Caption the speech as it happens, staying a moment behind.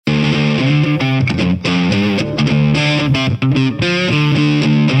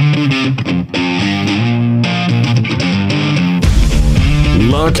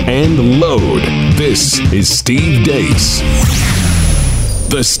lock, and load. This is Steve Deace.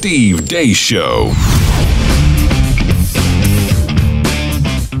 The Steve Deace Show.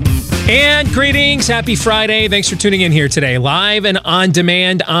 And greetings. Happy Friday. Thanks for tuning in here today. Live and on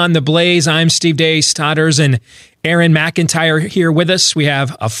demand on The Blaze. I'm Steve Deace. Todders and Aaron McIntyre here with us. We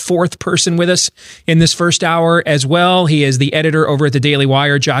have a fourth person with us in this first hour as well. He is the editor over at the Daily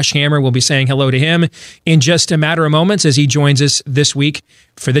Wire. Josh Hammer. Will be saying hello to him in just a matter of moments as he joins us this week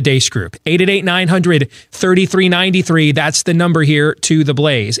for the Deace Group. 888-900-3393. That's the number here to The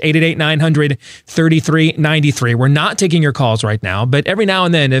Blaze. 888-900-3393. We're not taking your calls right now, but every now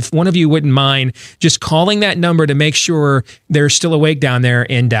and then, if one of you wouldn't mind just calling that number to make sure they're still awake down there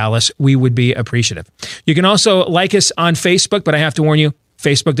in Dallas, we would be appreciative. You can also like us on Facebook, but I have to warn you,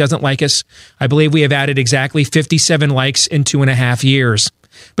 Facebook doesn't like us. I believe we have added exactly 57 likes in 2.5 years.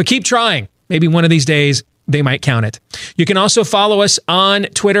 But keep trying. Maybe one of these days, they might count it. You can also follow us on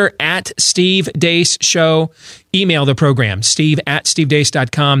Twitter at Steve Deace Show. Email the program,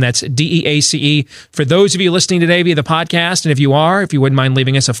 steve@stevedeace.com. That's DEACE. For those of you listening today via the podcast, and if you wouldn't mind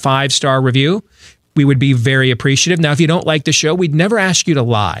leaving us a 5-star review, we would be very appreciative. Now, if you don't like the show, we'd never ask you to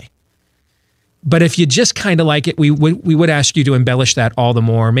lie. But if you just kind of like it, we would ask you to embellish that all the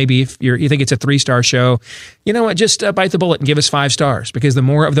more. Maybe if you think it's a 3-star show, you know what, just bite the bullet and give us 5 stars, because the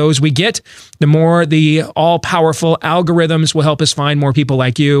more of those we get, the more the all-powerful algorithms will help us find more people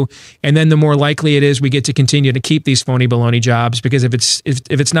like you. And then the more likely it is we get to continue to keep these phony baloney jobs, because if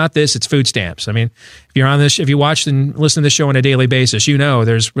it's not this, it's food stamps. I mean, if you're on this, if you watch and listen to the show on a daily basis, you know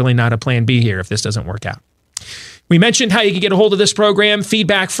there's really not a plan B here if this doesn't work out. We mentioned how you can get a hold of this program.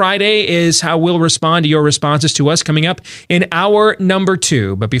 Feedback Friday is how we'll respond to your responses to us coming up in hour number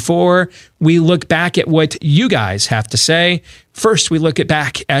 2. But before we look back at what you guys have to say, first we look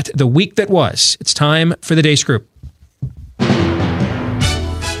back at the week that was. It's time for the Deace Group.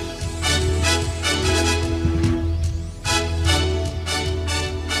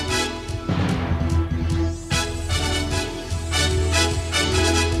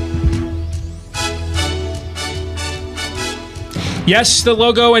 Yes, the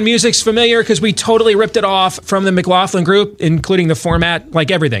logo and music's familiar because we totally ripped it off from the McLaughlin Group, including the format,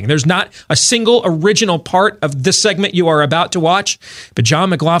 like everything. There's not a single original part of this segment you are about to watch, but John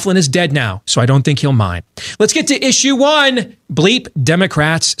McLaughlin is dead now, so I don't think he'll mind. Let's get to issue 1. Bleep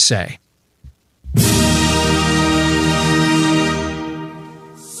Democrats say.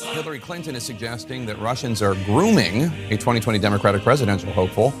 Hillary Clinton is suggesting that Russians are grooming a 2020 Democratic presidential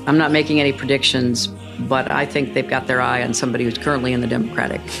hopeful. I'm not making any predictions, but I think they've got their eye on somebody who's currently in the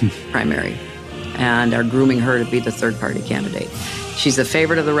Democratic primary and are grooming her to be the third-party candidate. She's the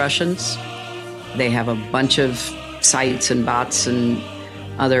favorite of the Russians. They have a bunch of sites and bots and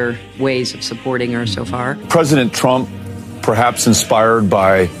other ways of supporting her so far. President Trump, perhaps inspired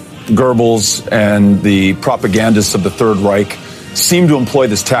by Goebbels and the propagandists of the Third Reich, seem to employ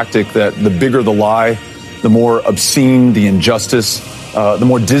this tactic that the bigger the lie, the more obscene the injustice, the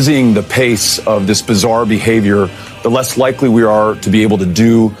more dizzying the pace of this bizarre behavior, the less likely we are to be able to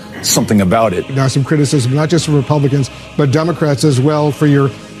do something about it. Now, some criticism, not just from Republicans, but Democrats as well, for your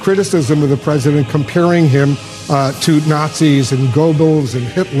criticism of the president, comparing him to Nazis and Goebbels and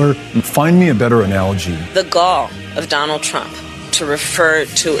Hitler. Find me a better analogy. The gall of Donald Trump to refer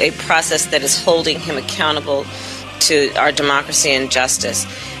to a process that is holding him accountable to our democracy and justice,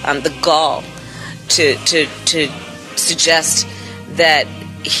 the gall to suggest that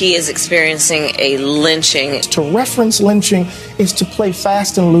he is experiencing a lynching. To reference lynching is to play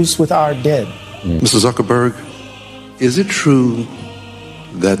fast and loose with our dead. Mr. Zuckerberg, is it true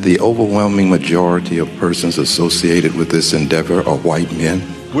that the overwhelming majority of persons associated with this endeavor are white men?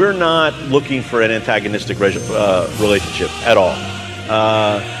 We're not looking for an antagonistic relationship at all.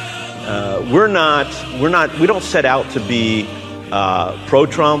 We don't set out to be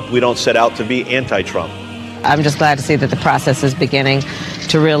pro-Trump. We don't set out to be anti-Trump. I'm just glad to see that the process is beginning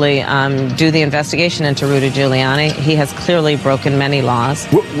to really do the investigation into Rudy Giuliani. He has clearly broken many laws.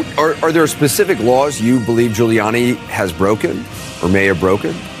 Are there specific laws you believe Giuliani has broken or may have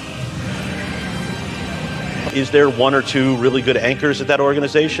broken? Is there 1 or 2 really good anchors at that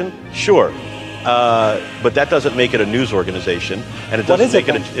organization? Sure. But that doesn't make it a news organization, and it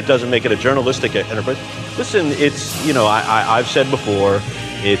doesn't make it a journalistic enterprise. Listen, it's, I've said before,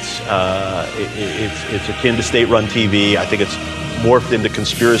 it's akin to state-run TV. I think it's morphed into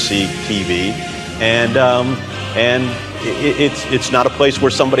conspiracy TV, and it's not a place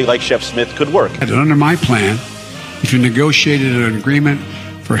where somebody like Chef Smith could work. And under my plan, if you negotiated an agreement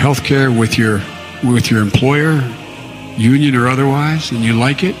for health care with your employer, union or otherwise, and you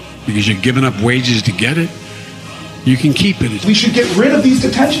like it because you're giving up wages to get it, you can keep it. We should get rid of these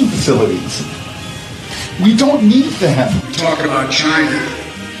detention facilities. We don't need them. Talking about China.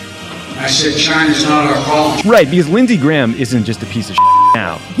 I said China's not our problem. Right, because Lindsey Graham isn't just a piece of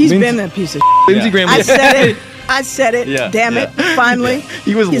now. He's been a piece of Lindsey Graham. I said it. I said it. Yeah, Damn it. Finally.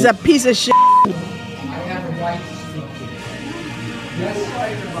 Yeah. He's a piece of shit.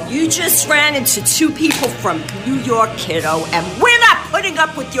 You just ran into two people from New York, kiddo, and we're not putting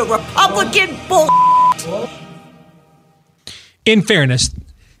up with your Republican bull. In fairness,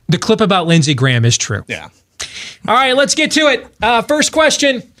 the clip about Lindsey Graham is true. Yeah. All right, let's get to it. First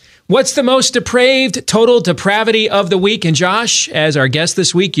question. What's the most depraved total depravity of the week? And Josh, as our guest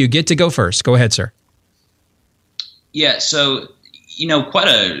this week, you get to go first. Go ahead, sir. Yeah, so,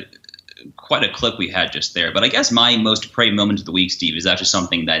 quite a clip we had just there. But I guess my most depraved moment of the week, Steve, is actually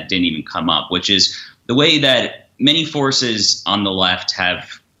something that didn't even come up, which is the way that many forces on the left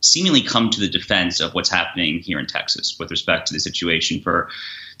have seemingly come to the defense of what's happening here in Texas with respect to the situation for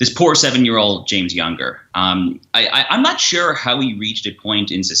this poor 7-year-old James Younger. I'm not sure how we reached a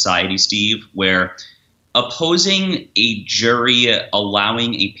point in society, Steve, where opposing a jury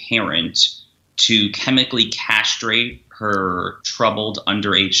allowing a parent to chemically castrate her troubled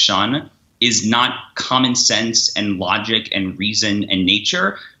underage son is not common sense and logic and reason and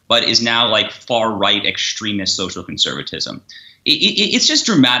nature, but is now like far-right extremist social conservatism. It's just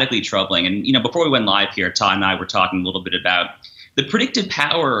dramatically troubling. And, before we went live here, Todd and I were talking a little bit about the predictive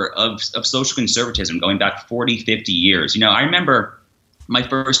power of social conservatism going back 40, 50 years. I remember my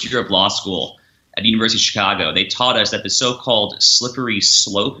first year of law school at the University of Chicago. They taught us that the so-called slippery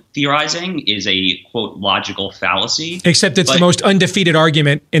slope theorizing is a, quote, logical fallacy. Except it's the most undefeated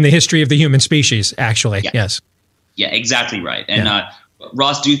argument in the history of the human species, actually. Yeah. Yes. Yeah, exactly right. And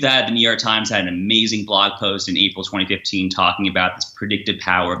Ross Douthat, the New York Times, had an amazing blog post in April 2015 talking about this predictive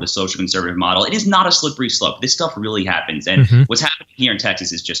power of the social conservative model. It is not a slippery slope. This stuff really happens. And what's happening here in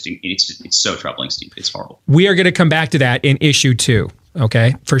Texas is it's so troubling, Steve. It's horrible. We are going to come back to that in issue 2.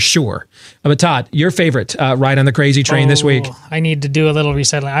 Okay, for sure. But Todd, your favorite ride on the crazy train this week? I need to do a little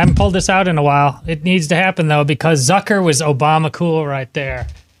resettling. I haven't pulled this out in a while. It needs to happen, though, because Zucker was Obama cool right there.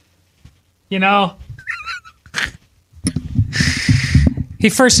 He's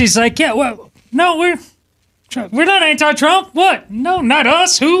like, yeah, well, no, we're not anti-Trump. What? No, not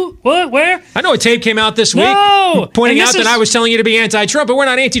us. Who? What? Where? I know a tape came out this week pointing out that I was telling you to be anti-Trump, but we're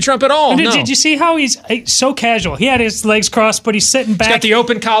not anti-Trump at all. Did you see how he's so casual? He had his legs crossed, but he's sitting back. He's got the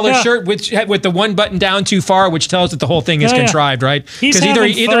open collar shirt with the one button down too far, which tells that the whole thing is contrived, right? Because either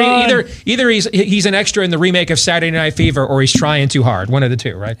he's an extra in the remake of Saturday Night Fever, or he's trying too hard. One of the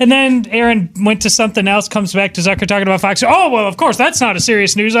two, right? And then Aaron went to something else, comes back to Zucker talking about Fox. Oh, well, of course, that's not a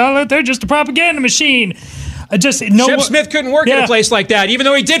serious news outlet. They're just a propaganda machine. Shep Smith couldn't work in a place like that, even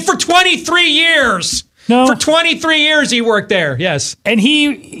though he did for 23 years. No. For 23 years he worked there, yes. And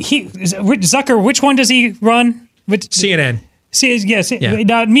Zucker, which one does he run? CNN. Yes. Yeah.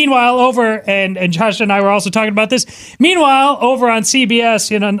 Now, meanwhile, and Josh and I were also talking about this. Meanwhile, over on CBS,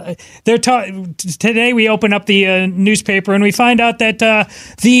 today we open up the newspaper and we find out that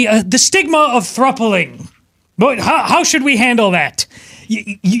the stigma of thruppling. But how should we handle that?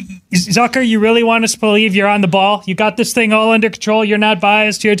 Zucker, you really want us to believe you're on the ball? You got this thing all under control. You're not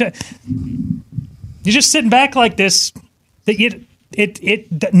biased. You're just sitting back like this.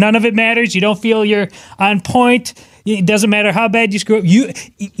 None of it matters. You don't feel you're on point. It doesn't matter how bad you screw up.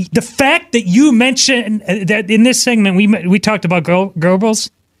 The fact that you mentioned that in this segment we talked about Goebbels.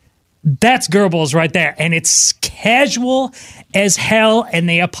 That's Goebbels right there. And it's casual as hell, and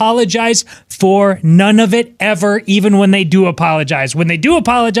they apologize for none of it ever, even when they do apologize. When they do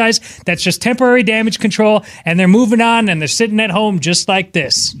apologize, that's just temporary damage control, and they're moving on, and they're sitting at home just like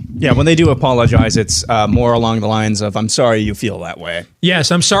this. Yeah, when they do apologize, it's more along the lines of, I'm sorry you feel that way.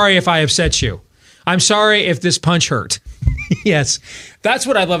 Yes, I'm sorry if I upset you. I'm sorry if this punch hurt. Yes, that's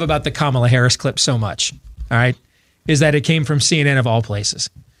what I love about the Kamala Harris clip so much, all right, is that it came from CNN of all places.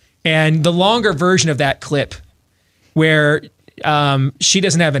 And the longer version of that clip where she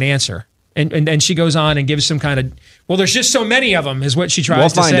doesn't have an answer and she goes on and gives some kind of, well, there's just so many of them is what she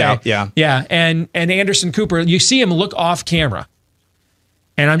tries to say. We'll find out, yeah. Yeah, and Anderson Cooper, you see him look off camera.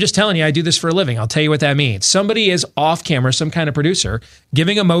 And I'm just telling you, I do this for a living. I'll tell you what that means. Somebody is off camera, some kind of producer,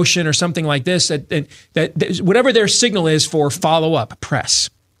 giving a motion or something like this, that whatever their signal is for follow-up press.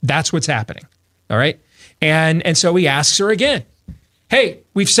 That's what's happening, all right? And so he asks her again. hey,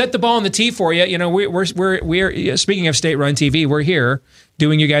 we've set the ball on the tee for you. You know, we're speaking of state-run TV, we're here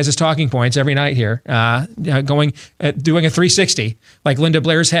doing you guys' talking points every night here, doing a 360 like Linda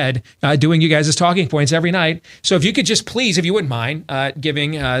Blair's head, doing you guys' talking points every night. So if you could just please, if you wouldn't mind,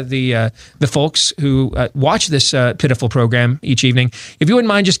 giving the folks who watch this pitiful program each evening, if you wouldn't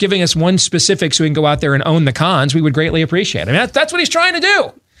mind just giving us one specific so we can go out there and own the cons, we would greatly appreciate it. I mean, that's what he's trying to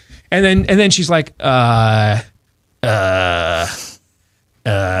do. And then she's like,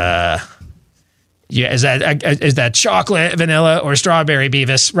 yeah, is that chocolate, vanilla, or strawberry,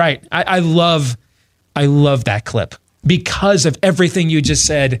 Beavis? Right. I love that clip because of everything you just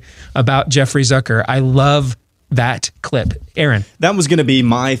said about Jeffrey Zucker. I love that clip. Aaron. That was going to be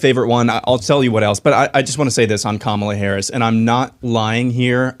my favorite one. I'll tell you what else, but I just want to say this on Kamala Harris, and I'm not lying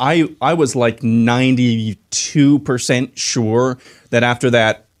here. I was like 92% sure that after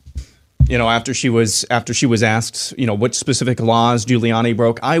that, you know, after she was asked, you know, what specific laws Giuliani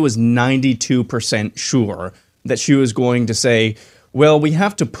broke, I was 92% sure that she was going to say, well, we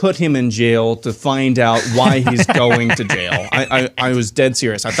have to put him in jail to find out why he's going to jail. I was dead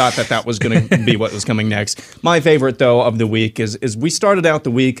serious. I thought that was going to be what was coming next. My favorite, though, of the week is we started out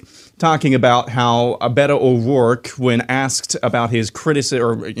the week talking about how Beto O'Rourke, when asked about his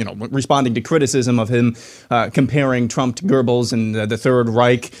responding to criticism of him comparing Trump to Goebbels and the Third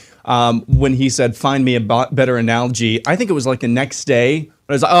Reich, when he said, find me a better analogy, I think it was like the next day.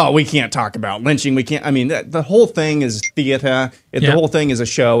 It was like, oh, we can't talk about lynching. We can't. I mean, the whole thing is theater. The whole thing is a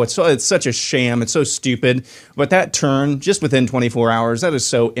show. It's such a sham. It's so stupid. But that turn, just within 24 hours, that is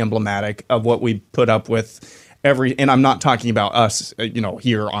so emblematic of what we put up with. And I'm not talking about us,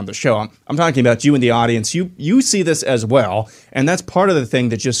 here on the show. I'm talking about you in the audience. You see this as well, and that's part of the thing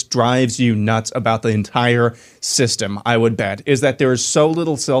that just drives you nuts about the entire system. I would bet is that there is so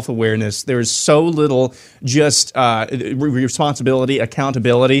little self-awareness. There is so little just responsibility,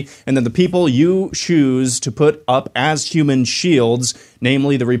 accountability, and then the people you choose to put up as human shields,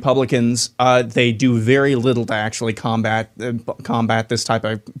 namely the Republicans, they do very little to actually combat this type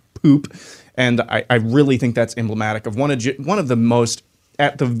of poop. And I really think that's emblematic of one of the most,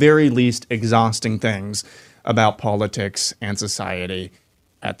 at the very least, exhausting things about politics and society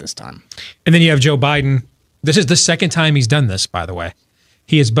at this time. And then you have Joe Biden. This is the second time he's done this, by the way.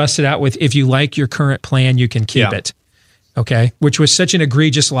 He has busted out with, if you like your current plan, you can keep it. Okay? Which was such an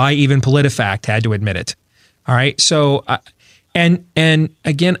egregious lie, even PolitiFact had to admit it. All right? So, and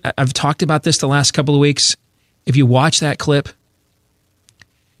again, I've talked about this the last couple of weeks. If you watch that clip,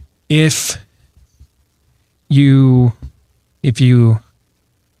 if you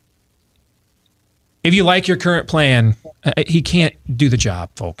like your current plan, he can't do the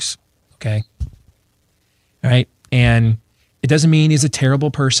job, folks. Okay? All right? And it doesn't mean he's a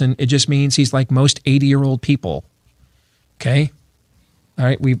terrible person. It just means he's like most 80-year-old people. Okay? All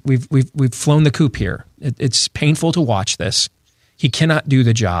right? We've flown the coop here. It's painful to watch this. He cannot do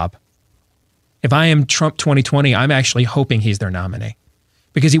the job. If I am Trump 2020, I'm actually hoping he's their nominee,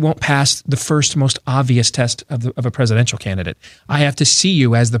 because he won't pass the first most obvious test of a presidential candidate. I have to see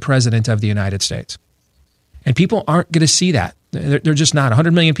you as the president of the United States. And people aren't going to see that. They're just not.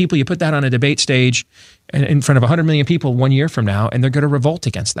 100 million people, you put that on a debate stage in front of 100 million people 1 year from now, and they're going to revolt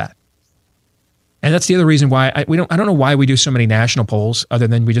against that. And that's the other reason why I don't know why we do so many national polls other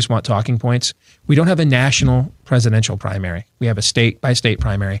than we just want talking points. We don't have a national presidential primary. We have a state-by-state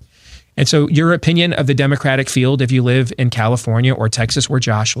primary. And so your opinion of the Democratic field, if you live in California or Texas where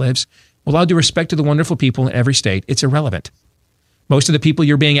Josh lives, with all due respect to the wonderful people in every state, it's irrelevant. Most of the people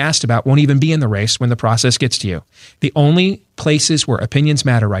you're being asked about won't even be in the race when the process gets to you. The only places where opinions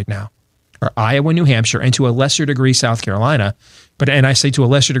matter right now are Iowa, New Hampshire, and to a lesser degree, South Carolina. And I say to a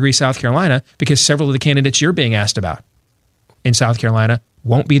lesser degree, South Carolina, because several of the candidates you're being asked about in South Carolina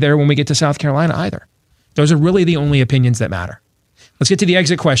won't be there when we get to South Carolina either. Those are really the only opinions that matter. Let's get to the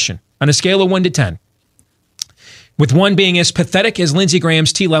exit question. On a scale of 1 to 10, with 1 being as pathetic as Lindsey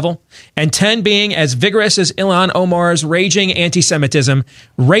Graham's T-level and 10 being as vigorous as Ilhan Omar's raging anti-Semitism,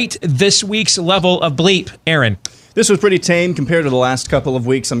 rate this week's level of bleep. Aaron. This was pretty tame compared to the last couple of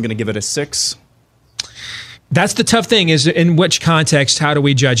weeks. I'm going to give it a 6. That's the tough thing, is in which context, how do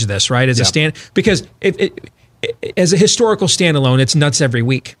we judge this, right? Because as a historical standalone, it's nuts every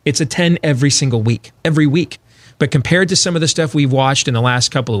week. It's a 10 every single week, every week. But compared to some of the stuff we've watched in the last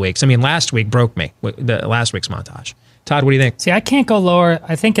couple of weeks, I mean, last week broke me, the last week's montage. Todd, what do you think? See, I can't go lower.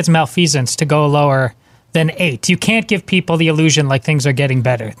 I think it's malfeasance to go lower than 8. You can't give people the illusion like things are getting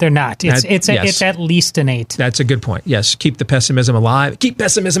better. They're not. It's at least an 8. That's a good point. Yes, keep the pessimism alive. Keep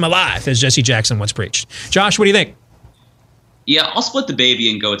pessimism alive, as Jesse Jackson once preached. Josh, what do you think? Yeah, I'll split the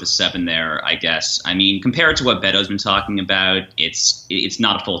baby and go with the 7 there, I guess. I mean, compared to what Beto's been talking about, it's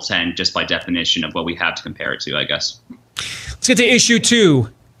not a full 10 just by definition of what we have to compare it to, I guess. Let's get to issue 2.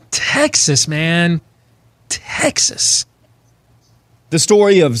 Texas, man. Texas. The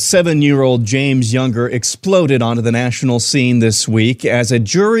story of 7-year-old James Younger exploded onto the national scene this week as a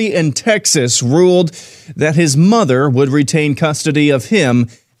jury in Texas ruled that his mother would retain custody of him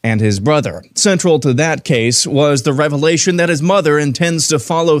and his brother. Central to that case was the revelation that his mother intends to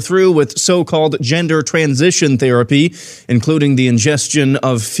follow through with so-called gender transition therapy, including the ingestion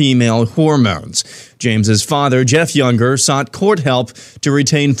of female hormones. James's father, Jeff Younger, sought court help to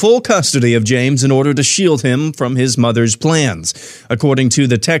retain full custody of James in order to shield him from his mother's plans. According to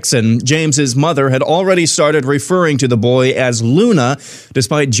the Texan, James's mother had already started referring to the boy as Luna,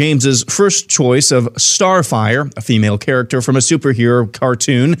 despite James's first choice of Starfire, a female character from a superhero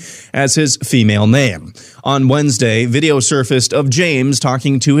cartoon, as his female name. On Wednesday, video surfaced of James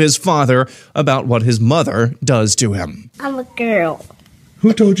talking to his father about what his mother does to him. I'm a girl.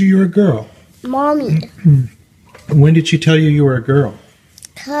 Who told you you were a girl? Mommy. When did she tell you you were a girl?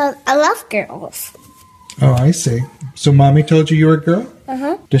 'Cause I love girls. Oh, I see. So mommy told you you were a girl?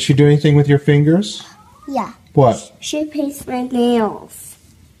 Uh-huh. Does she do anything with your fingers? Yeah. What? She paints my nails.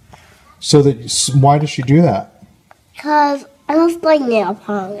 Why does she do that? 'Cause I love like nail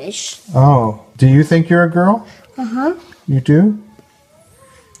polish. Oh, do you think you're a girl? Uh-huh. You do?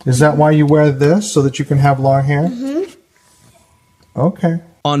 Is that why you wear this, so that you can have long hair? Mm-hmm. Okay.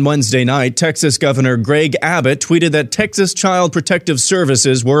 On Wednesday night, Texas Governor Greg Abbott tweeted that Texas Child Protective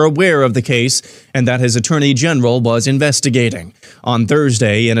Services were aware of the case and that his attorney general was investigating. On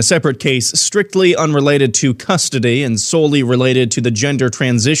Thursday, in a separate case strictly unrelated to custody and solely related to the gender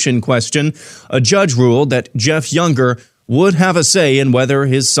transition question, a judge ruled that Jeff Younger would have a say in whether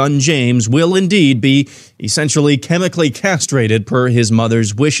his son James will indeed be essentially chemically castrated per his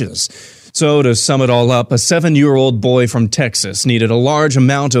mother's wishes. So to sum it all up, a 7-year-old boy from Texas needed a large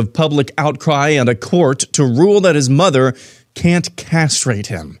amount of public outcry and a court to rule that his mother can't castrate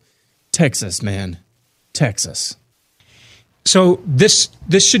him. Texas, man. Texas. So this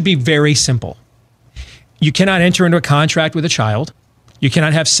should be very simple. You cannot enter into a contract with a child. You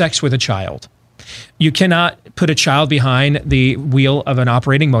cannot have sex with a child. You cannot put a child behind the wheel of an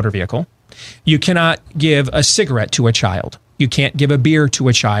operating motor vehicle. You cannot give a cigarette to a child. You can't give a beer to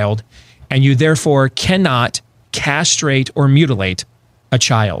a child. And you therefore cannot castrate or mutilate a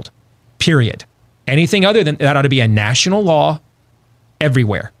child, period. Anything other than that ought to be a national law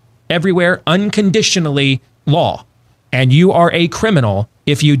everywhere. Everywhere, unconditionally law. And you are a criminal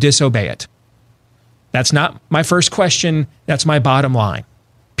if you disobey it. That's not my first question. That's my bottom line,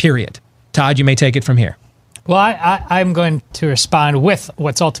 period. Todd, you may take it from here. Well, I'm going to respond with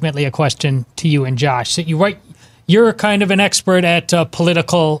what's ultimately a question to you and Josh. So you're kind of an expert at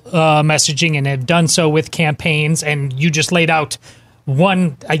political messaging and have done so with campaigns, and you just laid out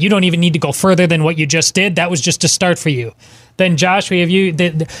one. You don't even need to go further than what you just did. That was just a start for you. Then, Josh, we have you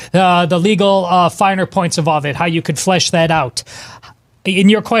the legal finer points of all of it, how you could flesh that out. In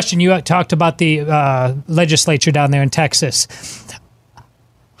your question, you talked about the legislature down there in Texas.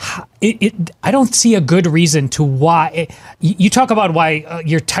 I don't see a good reason to why. You talk about why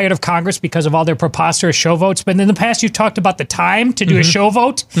you're tired of Congress because of all their preposterous show votes, but in the past you've talked about the time to do a show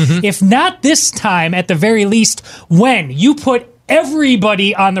vote. If not this time, at the very least, when you put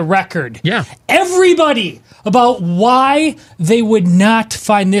everybody on the record, everybody, about why they would not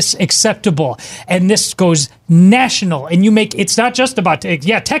find this acceptable. And this goes national. And you make, it's not just about,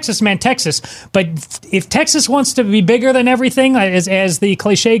 Texas, man, Texas. But if Texas wants to be bigger than everything, as the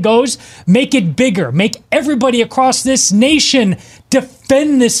cliche goes, make it bigger. Make everybody across this nation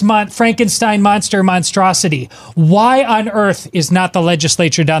defend this Frankenstein monstrosity. Why on earth is not the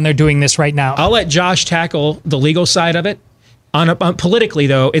legislature down there doing this right now? I'll let Josh tackle the legal side of it. On politically,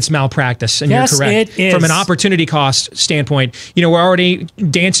 though, it's malpractice, and yes, you're correct. It is. From an opportunity cost standpoint, we're already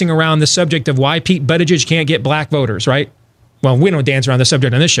dancing around the subject of why Pete Buttigieg can't get black voters, right? Well, we don't dance around the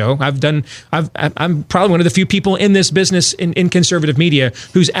subject on this show. I'm probably one of the few people in this business in conservative media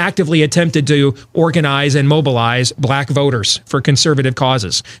who's actively attempted to organize and mobilize black voters for conservative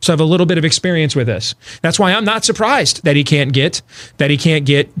causes. So I have a little bit of experience with this. That's why I'm not surprised that he can't get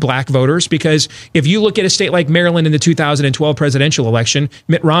black voters, because if you look at a state like Maryland in the 2012 presidential election,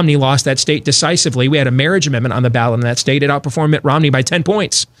 Mitt Romney lost that state decisively. We had a marriage amendment on the ballot in that state. It outperformed Mitt Romney by 10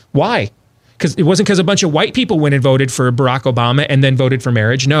 points. Why? Because it wasn't because a bunch of white people went and voted for Barack Obama and then voted for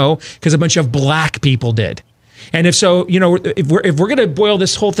marriage. No, because a bunch of black people did. And if so, if we're going to boil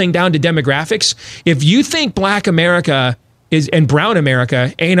this whole thing down to demographics, if you think black America and brown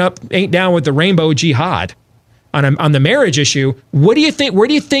America ain't down with the rainbow jihad, on the marriage issue, what do you think? Where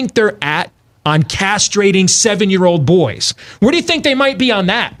do you think they're at on castrating 7-year-old boys? Where do you think they might be on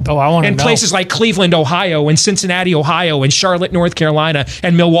that? Oh, I want to know. In places like Cleveland, Ohio, and Cincinnati, Ohio, and Charlotte, North Carolina,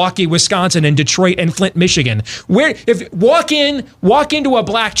 and Milwaukee, Wisconsin, and Detroit, and Flint, Michigan. Where if walk into a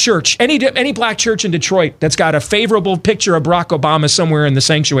black church, any black church in Detroit that's got a favorable picture of Barack Obama somewhere in the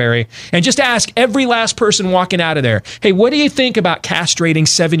sanctuary, and just ask every last person walking out of there, hey, what do you think about castrating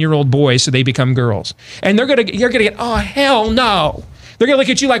 7-year-old boys so they become girls? And you're gonna get, oh hell no. They're going to look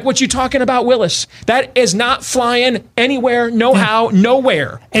at you like, what you talking about, Willis? That is not flying anywhere, no how,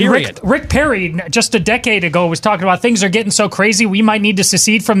 nowhere, period. And Rick Perry, just a decade ago, was talking about things are getting so crazy, we might need to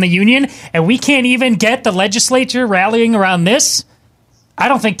secede from the union, and we can't even get the legislature rallying around this. I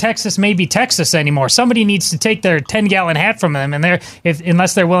don't think Texas may be Texas anymore. Somebody needs to take their 10-gallon hat from them, and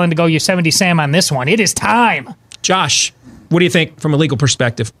unless they're willing to go Yosemite Sam on this one. It is time. Josh, what do you think from a legal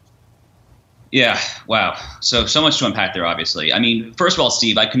perspective? Yeah, wow. So much to unpack there, obviously. I mean, first of all,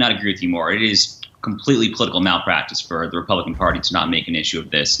 Steve, I could not agree with you more. It is completely political malpractice for the Republican Party to not make an issue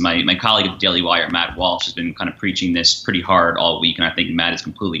of this. My colleague at the Daily Wire, Matt Walsh, has been kind of preaching this pretty hard all week, and I think Matt is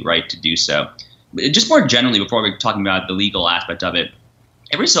completely right to do so. Just more generally, before we're talking about the legal aspect of it,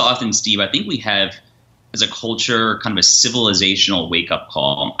 every so often, Steve, I think we have, as a culture, kind of a civilizational wake-up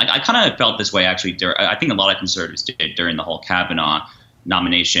call. I kind of felt this way, actually. I think a lot of conservatives did during the whole Kavanaugh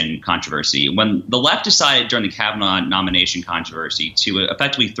nomination controversy. When the left decided during the Kavanaugh nomination controversy to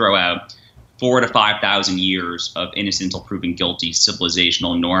effectively throw out 4,000 to 5,000 years of innocent until proven guilty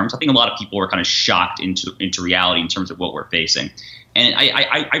civilizational norms, I think a lot of people were kind of shocked into reality in terms of what we're facing. And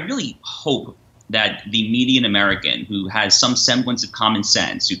I really hope that the median American who has some semblance of common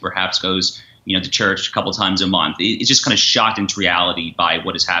sense, who perhaps goes to church a couple times a month, is just kind of shocked into reality by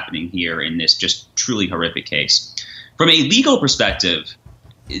what is happening here in this just truly horrific case. From a legal perspective,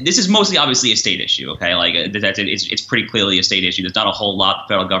 this is mostly obviously a state issue. Okay, it's pretty clearly a state issue. There's not a whole lot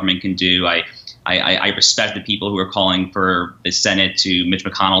the federal government can do. I respect the people who are calling for the Senate to Mitch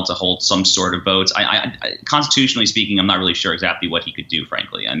McConnell to hold some sort of votes. Constitutionally speaking, I'm not really sure exactly what he could do,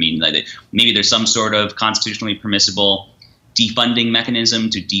 frankly. I mean, maybe there's some sort of constitutionally permissible defunding mechanism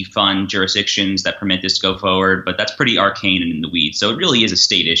to defund jurisdictions that permit this to go forward, but that's pretty arcane and in the weeds. So it really is a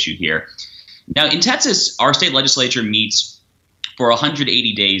state issue here. Now, in Texas, our state legislature meets for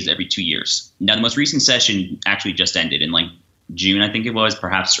 180 days every 2 years. Now, the most recent session actually just ended in June, I think it was,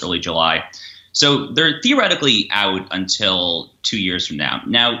 perhaps early July. So they're theoretically out until 2 years from now.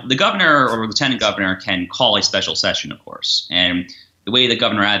 Now, the governor or lieutenant governor can call a special session, of course. And the way that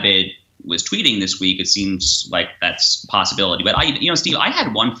Governor Abbott was tweeting this week, it seems like that's a possibility. But Steve, I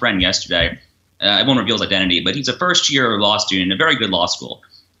had one friend yesterday. I won't reveal his identity, but he's a first-year law student in a very good law school.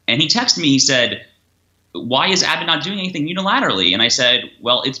 And he texted me, he said, why is Abbott not doing anything unilaterally? And I said,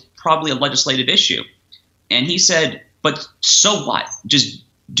 well, it's probably a legislative issue. And he said, but so what? Just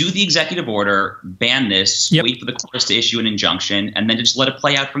do the executive order, ban this, wait for the courts to issue an injunction, and then just let it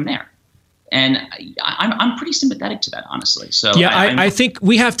play out from there. And I'm pretty sympathetic to that, honestly. So yeah, I think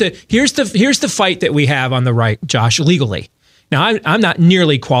we have to. Here's the fight that we have on the right, Josh, legally. Now, I'm not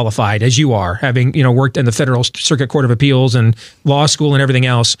nearly qualified as you are, having worked in the Federal Circuit Court of Appeals and law school and everything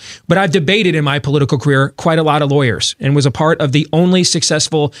else. But I've debated in my political career quite a lot of lawyers and was a part of the only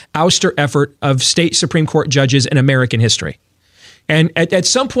successful ouster effort of state Supreme Court judges in American history. And at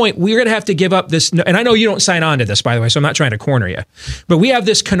some point, we're going to have to give up this. And I know you don't sign on to this, by the way, so I'm not trying to corner you. But we have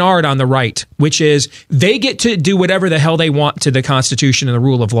this canard on the right, which is they get to do whatever the hell they want to the Constitution and the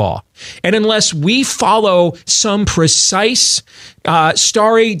rule of law. And unless we follow some precise,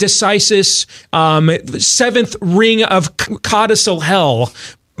 stare decisis, seventh ring of codicil hell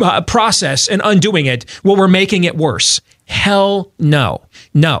process and undoing it, well, we're making it worse. Hell no.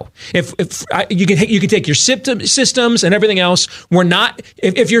 No. If you can take your systems and everything else, we're not.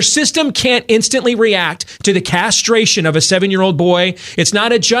 If your system can't instantly react to the castration of a 7-year-old boy, it's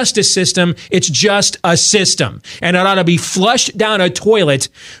not a justice system. It's just a system, and it ought to be flushed down a toilet.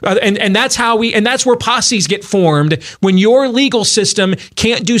 And that's where posses get formed when your legal system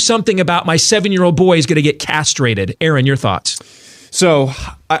can't do something about my 7-year-old boy is going to get castrated. Aaron, your thoughts? So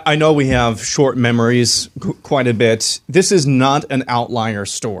I know we have short memories quite a bit. This is not an outlier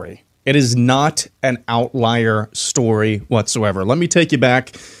story. It is not an outlier story whatsoever. Let me take you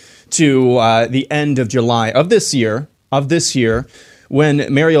back to the end of July of this year,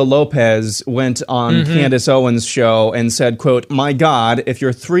 when Mario Lopez went on Candace Owens' show and said, quote, "My God, if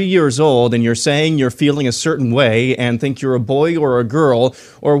you're 3 years old and you're saying you're feeling a certain way and think you're a boy or a girl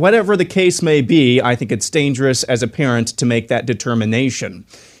or whatever the case may be, I think it's dangerous as a parent to make that determination."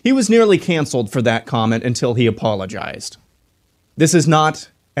 He was nearly canceled for that comment until he apologized. This is not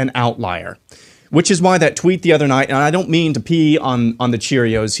an outlier. which is why that tweet the other night, and I don't mean to pee on the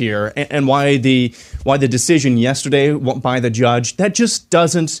Cheerios here, and why the decision yesterday by the judge, that just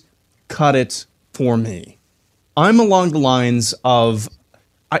doesn't cut it for me. I'm along the lines of,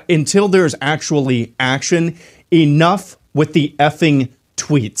 until there's actually action, enough with the effing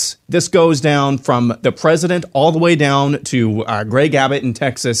tweets. This goes down from the president all the way down to Greg Abbott in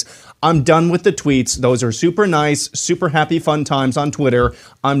Texas. I'm done with the tweets. Those are super nice, super happy, fun times on Twitter.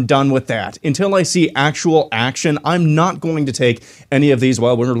 I'm done with that. Until I see actual action, I'm not going to take any of these.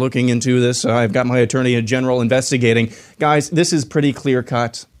 Well, we're looking into this. I've got my attorney general investigating. Guys, this is pretty clear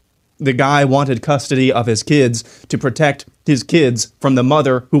cut. The guy wanted custody of his kids to protect his kids from the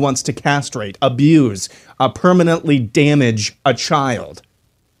mother who wants to castrate, abuse, permanently damage a child.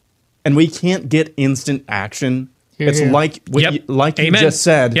 And we can't get instant action. It's like what you just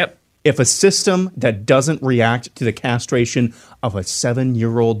said. Yep. If a system that doesn't react to the castration of a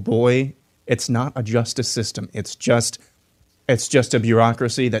 7-year-old boy, it's not a justice system. It's just a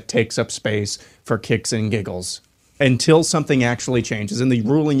bureaucracy that takes up space for kicks and giggles. Until something actually changes. In the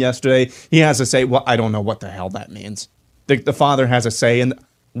ruling yesterday, he has to say, well, I don't know what the hell that means. The father has a say in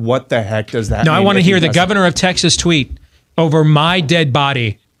what the heck does that mean? No, I want to hear the governor of Texas tweet, over my dead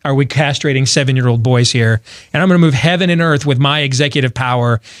body are we castrating 7-year-old boys here? And I'm going to move heaven and earth with my executive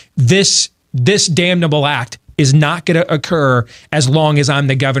power. This damnable act is not going to occur as long as I'm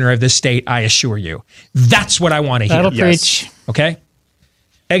the governor of this state, I assure you. That's what I want to hear. That'll preach. Okay?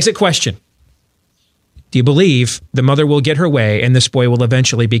 Exit question. Do you believe the mother will get her way and this boy will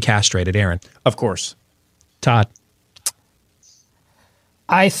eventually be castrated, Aaron? Of course. Todd?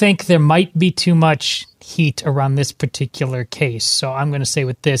 I think there might be too much heat around this particular case. So I'm going to say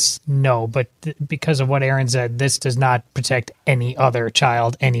with this, no. But because of what Aaron said, this does not protect any other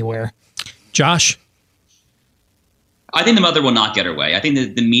child anywhere. Josh? I think the mother will not get her way. I think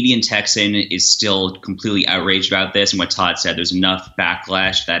the median Texan is still completely outraged about this. And what Todd said, there's enough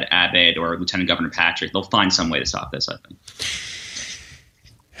backlash that Abbott or Lieutenant Governor Patrick, they'll find some way to stop this, I think.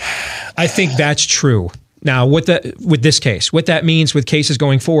 I think that's true. Now, with this case, what that means with cases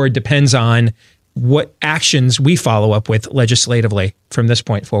going forward depends on what actions we follow up with legislatively from this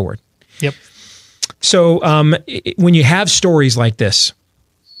point forward. Yep. So when you have stories like this,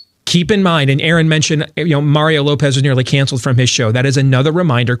 keep in mind, and Aaron mentioned, Mario Lopez was nearly canceled from his show. That is another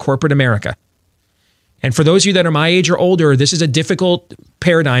reminder, corporate America. And for those of you that are my age or older, this is a difficult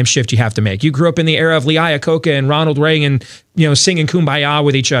paradigm shift you have to make. You grew up in the era of Lee Iacocca and Ronald Reagan, singing Kumbaya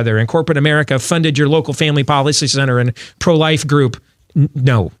with each other, and corporate America funded your local family policy center and pro-life group.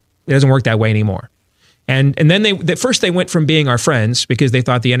 No, it doesn't work that way anymore. And then first they went from being our friends because they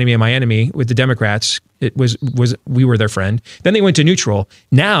thought the enemy of my enemy with the Democrats, we were their friend. Then they went to neutral.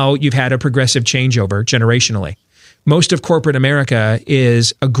 Now you've had a progressive changeover generationally. Most of corporate America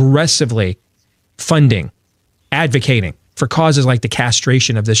is aggressively funding, advocating for causes like the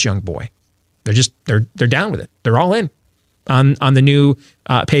castration of this young boy. They're down with it. They're all in on the new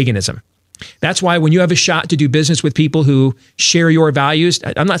paganism. That's why when you have a shot to do business with people who share your values,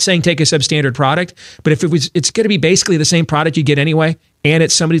 I'm not saying take a substandard product, but if it's going to be basically the same product you get anyway, and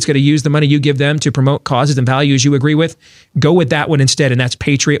it's somebody's going to use the money you give them to promote causes and values you agree with, go with that one instead. And that's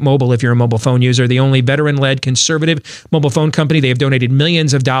Patriot Mobile if you're a mobile phone user, the only veteran-led conservative mobile phone company. They have donated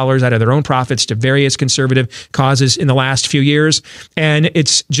millions of dollars out of their own profits to various conservative causes in the last few years. And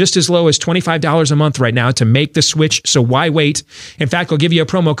it's just as low as $25 a month right now to make the switch. So why wait? In fact, I'll give you a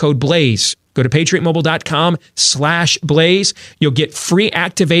promo code BLAZE. Go to patriotmobile.com/Blaze. You'll get free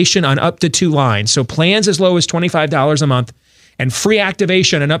activation on up to 2 lines. So plans as low as $25 a month and free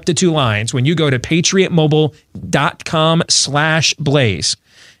activation on up to 2 lines when you go to patriotmobile.com/Blaze.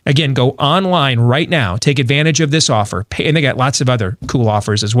 Again, go online right now. Take advantage of this offer. And they got lots of other cool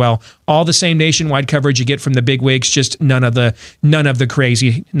offers as well. All the same nationwide coverage you get from the big wigs, just none of the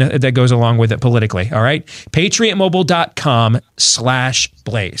crazy that goes along with it politically. All right?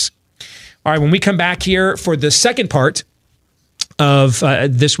 patriotmobile.com/Blaze. All right, when we come back here for the second part of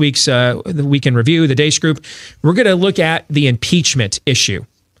this week's the Weekend Review, the Deace Group, we're going to look at the impeachment issue.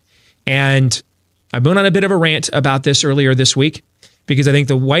 And I've been on a bit of a rant about this earlier this week because I think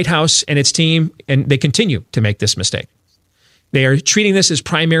the White House and its team, and they continue to make this mistake. They are treating this as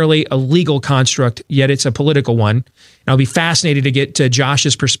primarily a legal construct, yet it's a political one. And I'll be fascinated to get to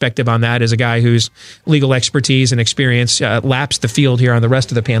Josh's perspective on that as a guy whose legal expertise and experience laps the field here on the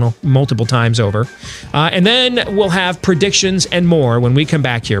rest of the panel multiple times over. And then we'll have predictions and more when we come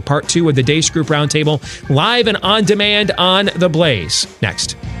back here. Part 2 of the Deace Group Roundtable, live and on demand on The Blaze.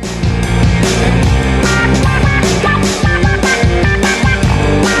 Next.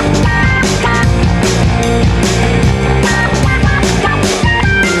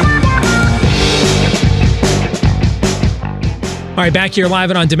 All right, back here live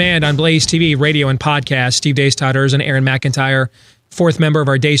and on demand on Blaze TV, radio and podcast. Steve Deace, Todd Erzin, Aaron McIntyre, fourth member of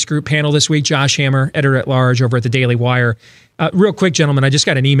our Deace Group panel this week, Josh Hammer, editor-at-large over at the Daily Wire. Real quick, gentlemen, I just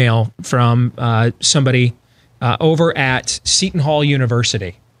got an email from somebody over at Seton Hall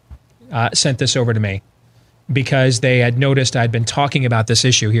University. Sent this over to me because they had noticed I'd been talking about this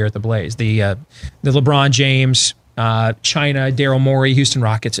issue here at the Blaze, the LeBron James, China, Daryl Morey, Houston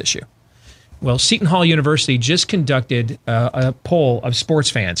Rockets issue. Well, Seton Hall University just conducted a poll of sports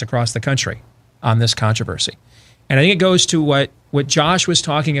fans across the country on this controversy. And I think it goes to what Josh was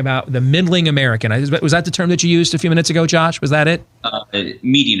talking about, the middling American. Was that the term that you used a few minutes ago, Josh? Was that it?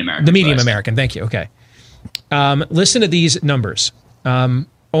 Median American. The median American. Thank you. Okay. Listen to these numbers.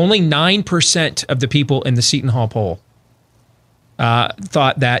 Only 9% of the people in the Seton Hall poll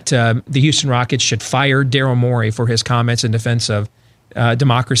thought that the Houston Rockets should fire Daryl Morey for his comments in defense of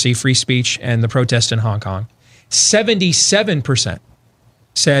democracy, free speech, and the protests in Hong Kong. 77%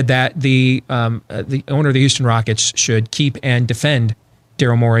 said that the owner of the Houston Rockets should keep and defend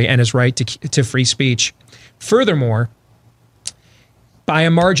Daryl Morey and his right to free speech. Furthermore, by a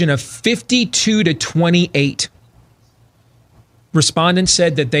margin of 52 to 28, respondents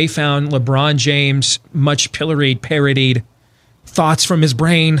said that they found LeBron James' much parodied thoughts from his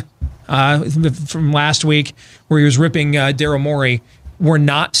brain from last week, where he was ripping Daryl Morey, were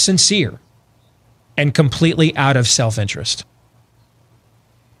not sincere and completely out of self-interest.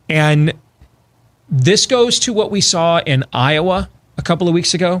 And this goes to what we saw in Iowa a couple of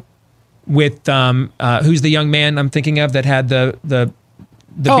weeks ago with who's the young man I'm thinking of that had the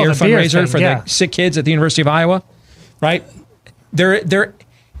beer fundraiser for the sick kids at the University of Iowa, right?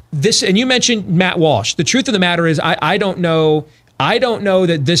 This, and you mentioned Matt Walsh. The truth of the matter is, I don't know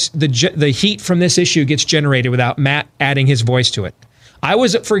that the heat from this issue gets generated without Matt adding his voice to it.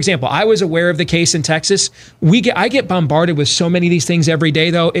 For example, I was aware of the case in Texas. I get bombarded with so many of these things every day,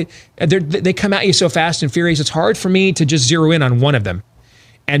 though. They come at you so fast and furious. It's hard for me to just zero in on one of them.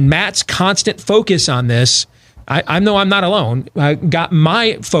 And Matt's constant focus on this, I know I'm not alone, got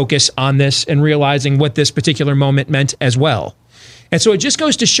my focus on this and realizing what this particular moment meant as well. And so it just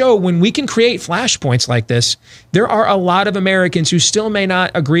goes to show, when we can create flashpoints like this, there are a lot of Americans who still may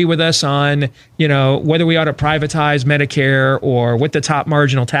not agree with us on, whether we ought to privatize Medicare or what the top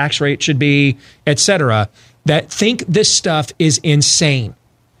marginal tax rate should be, et cetera, that think this stuff is insane.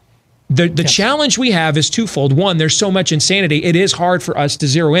 The challenge we have is twofold. One, there's so much insanity. It is hard for us to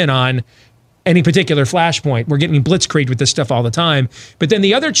zero in on any particular flashpoint. We're getting blitzkrieged with this stuff all the time. But then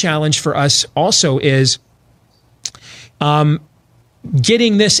the other challenge for us also is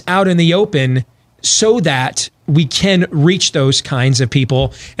getting this out in the open so that we can reach those kinds of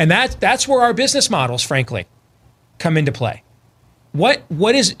people. And that's where our business models, frankly, come into play. What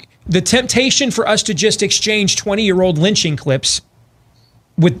is the temptation for us to just exchange 20-year-old lynching clips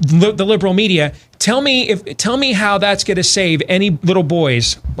with the liberal media? Tell me how that's going to save any little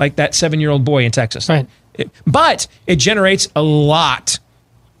boys like that 7-year-old boy in Texas. Right. But it generates a lot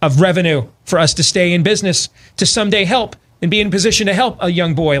of revenue for us to stay in business, to someday help and be in a position to help a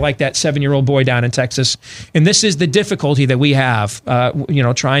young boy like that 7-year-old boy down in Texas. And this is the difficulty that we have,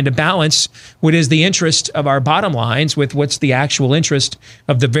 trying to balance what is the interest of our bottom lines with what's the actual interest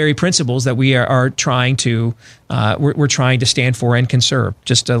of the very principles that we are trying to, we're trying to stand for and conserve.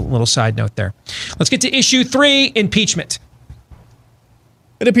 Just a little side note there. Let's get to issue 3, impeachment.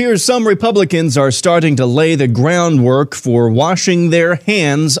 It appears some Republicans are starting to lay the groundwork for washing their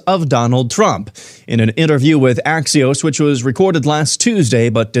hands of Donald Trump. In an interview with Axios, which was recorded last Tuesday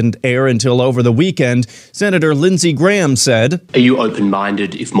but didn't air until over the weekend, Senator Lindsey Graham said, "Are you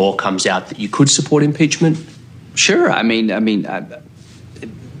open-minded if more comes out that you could support impeachment?" Sure. I mean,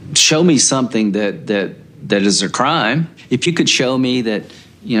 show me something that is a crime. If you could show me that,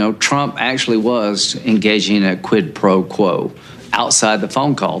 Trump actually was engaging in a quid pro quo outside the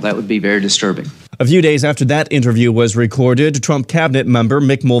phone call, that would be very disturbing. A few days after that interview was recorded, Trump cabinet member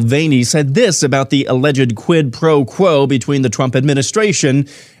Mick Mulvaney said this about the alleged quid pro quo between the Trump administration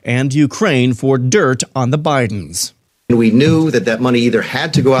and Ukraine for dirt on the Bidens. We knew that money either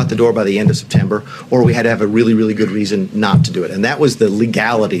had to go out the door by the end of September, or we had to have a really, really good reason not to do it. And that was the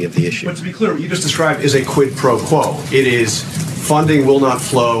legality of the issue. But to be clear, what you just described is a quid pro quo. It is funding will not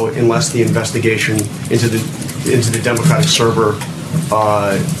flow unless the investigation into the Democratic server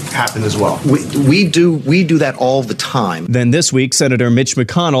happened as well. We do that all the time. Then this week, Senator Mitch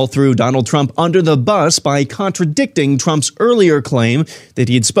McConnell threw Donald Trump under the bus by contradicting Trump's earlier claim that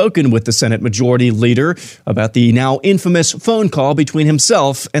he had spoken with the Senate Majority Leader about the now infamous phone call between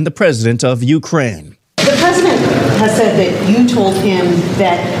himself and the president of Ukraine. The president has said that you told him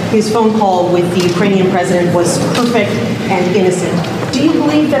that his phone call with the Ukrainian president was perfect and innocent. Do you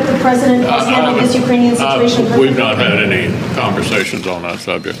believe that the president has handled this Ukrainian situation perfectly? We've not had any conversations on that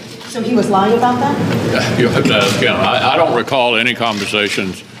subject. So he was lying about that? You'll have to ask him. I don't recall any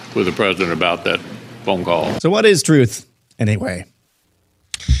conversations with the president about that phone call. So what is truth anyway?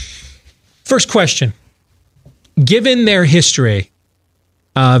 First question. Given their history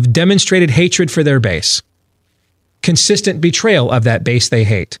of demonstrated hatred for their base, consistent betrayal of that base they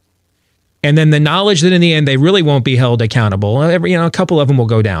hate, and then the knowledge that in the end they really won't be held accountable, a couple of them will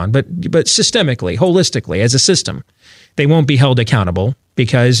go down, but systemically, holistically, as a system, they won't be held accountable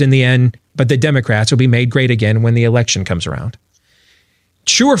because in the end, but the Democrats will be made great again when the election comes around.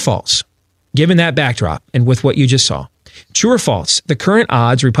 True or false, given that backdrop and with what you just saw, true or false, the current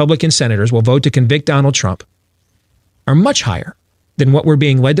odds Republican senators will vote to convict Donald Trump are much higher than what we're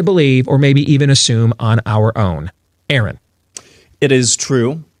being led to believe or maybe even assume on our own. Aaron. It is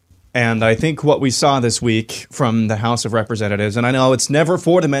true. And I think what we saw this week from the House of Representatives, and I know it's never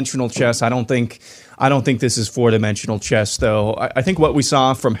four-dimensional chess. I don't think this is four-dimensional chess, though. I think what we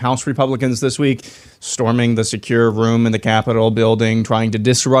saw from House Republicans this week, storming the secure room in the Capitol building, trying to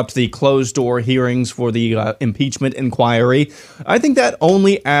disrupt the closed-door hearings for the impeachment inquiry, I think that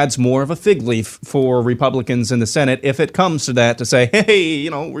only adds more of a fig leaf for Republicans in the Senate if it comes to that, to say, hey,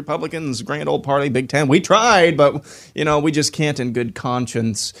 Republicans, grand old party, Big Ten, we tried, but, we just can't in good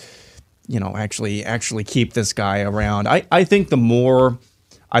conscience actually keep this guy around. I think the more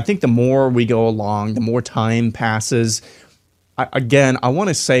we go along, the more time passes. I want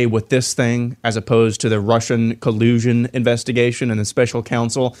to say with this thing, as opposed to the Russian collusion investigation and the special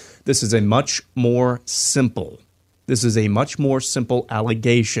counsel, this is a much more simple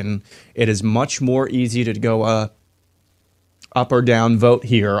allegation. It is much more easy to go up or down vote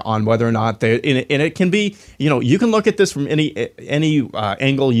here on whether or not and it can be, you can look at this from any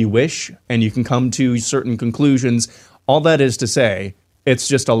angle you wish, and you can come to certain conclusions. All that is to say, it's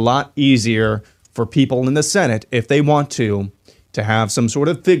just a lot easier for people in the Senate, if they want to have some sort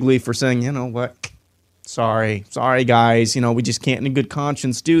of fig leaf for saying, what, sorry guys, we just can't in good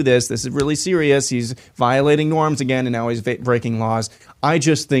conscience do this. This is really serious. He's violating norms again, and now he's breaking laws. I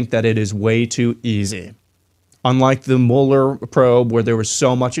just think that it is way too easy. Unlike the Mueller probe, where there was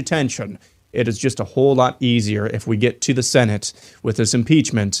so much attention, it is just a whole lot easier if we get to the Senate with this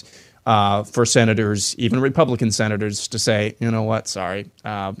impeachment for senators, even Republican senators, to say, what, sorry,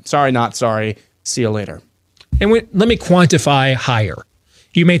 not sorry, see you later. And let me quantify higher.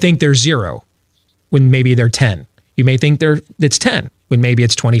 You may think they're 0 when maybe they're 10. You may think it's 10 when maybe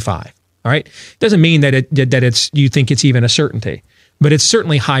it's 25. All right? Doesn't mean that you think it's even a certainty, but it's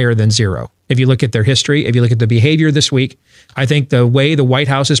certainly higher than 0. If you look at their history, if you look at the behavior this week, I think the way the White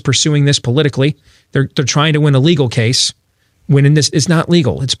House is pursuing this politically, they're trying to win a legal case when in this it's not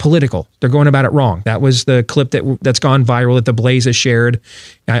legal, it's political. They're going about it wrong. That was the clip that's gone viral that the Blaze has shared.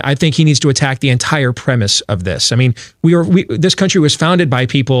 I think he needs to attack the entire premise of this. I mean, this country was founded by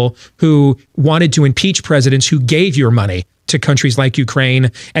people who wanted to impeach presidents who gave your money to countries like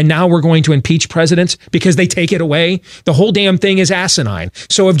Ukraine, and now we're going to impeach presidents because they take it away. The whole damn thing is asinine.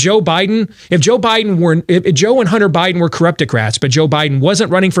 So if Joe and Hunter Biden were corruptocrats, but Joe Biden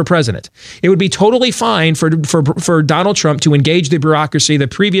wasn't running for president, it would be totally fine for Donald Trump to engage the bureaucracy the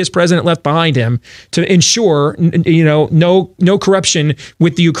previous president left behind him to ensure, no corruption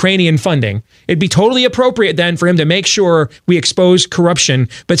with the Ukrainian funding. It'd be totally appropriate then for him to make sure we expose corruption.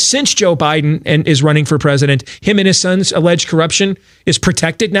 But since Joe Biden is running for president, him and his son's alleged corruption is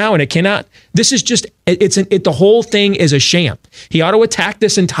protected now, and it cannot. This is just the whole thing is a sham. He ought to attack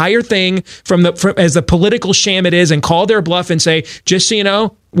this entire thing as the political sham it is, and call their bluff and say, just so you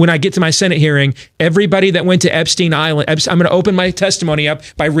know, when I get to my Senate hearing, everybody that went to Epstein Island, I'm going to open my testimony up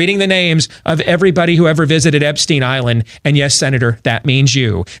by reading the names of everybody who ever visited Epstein Island. And yes, Senator, that means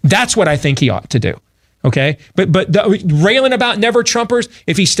you. That's what I think he ought to do. Okay. But railing about never Trumpers,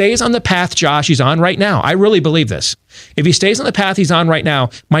 if he stays on the path, Josh, he's on right now. I really believe this. If he stays on the path he's on right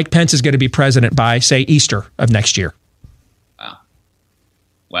now, Mike Pence is going to be president by, say, Easter of next year.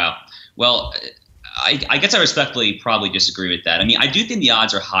 Wow. Well, I guess I respectfully probably disagree with that. I mean, I do think the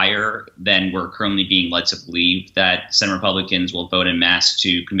odds are higher than we're currently being led to believe that Senate Republicans will vote en masse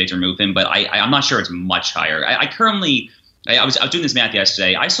to convict or remove him, but I'm not sure it's much higher. I was doing this math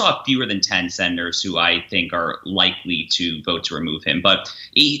yesterday. I saw fewer than 10 senators who I think are likely to vote to remove him. But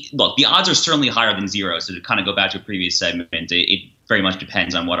look, the odds are certainly higher than 0. So to kind of go back to a previous segment, it very much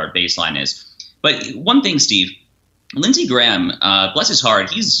depends on what our baseline is. But one thing, Steve, Lindsey Graham, bless his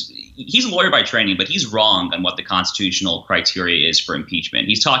heart, he's a lawyer by training, but he's wrong on what the constitutional criteria is for impeachment.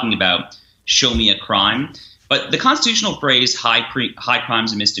 He's talking about show me a crime. But the constitutional phrase high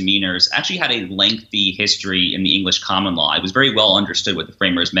crimes and misdemeanors actually had a lengthy history in the English common law. It was very well understood what the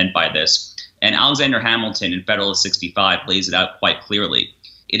framers meant by this. And Alexander Hamilton in Federalist 65 lays it out quite clearly.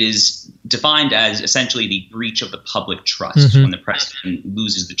 It is defined as essentially the breach of the public trust, when the president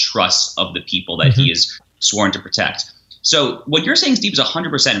loses the trust of the people that he is sworn to protect. So what you're saying, Steve, is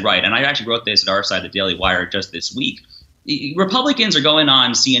 100% right. And I actually wrote this at our side of the Daily Wire just this week. Republicans are going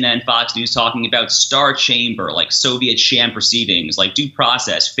on CNN, Fox News, talking about Star Chamber, like Soviet sham proceedings, like due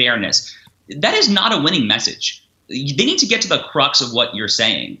process, fairness. That is not a winning message. They need to get to the crux of what you're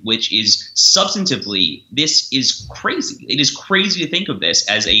saying, which is substantively, this is crazy. It is crazy to think of this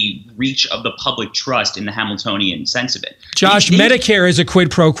as a breach of the public trust in the Hamiltonian sense of it. Josh, Medicare is a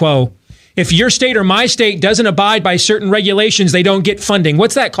quid pro quo. If your state or my state doesn't abide by certain regulations, they don't get funding.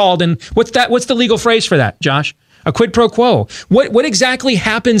 What's that called? And what's the legal phrase for that, Josh? A quid pro quo. What exactly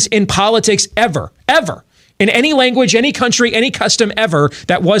happens in politics ever, in any language, any country, any custom ever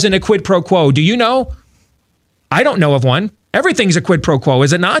that wasn't a quid pro quo? Do you know? I don't know of one. Everything's a quid pro quo,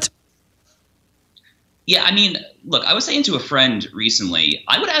 is it not? Yeah, I mean, look, I was saying to a friend recently,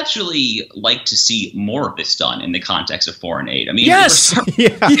 I would actually like to see more of this done in the context of foreign aid. I mean, yes,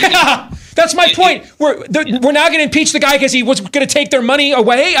 yeah, that's my point. We're now going to impeach the guy because he was going to take their money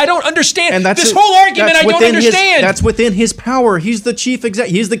away. I don't understand. And this whole argument. I don't understand. That's within his power. He's the chief exec.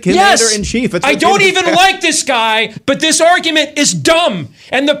 He's the commander in chief. I don't even like this guy, but this argument is dumb.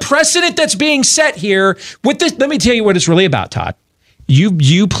 And the precedent that's being set here with this. Let me tell you what it's really about, Todd.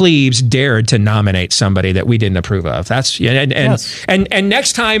 You plebes dared to nominate somebody that we didn't approve of. That's and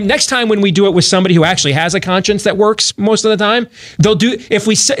next time when we do it with somebody who actually has a conscience that works most of the time, they'll do.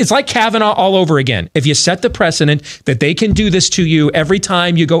 It's like Kavanaugh all over again. If you set the precedent that they can do this to you every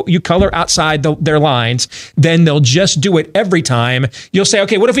time you color outside their lines, then they'll just do it every time. You'll say,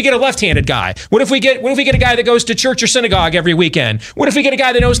 okay, what if we get a left-handed guy? What if we get a guy that goes to church or synagogue every weekend? What if we get a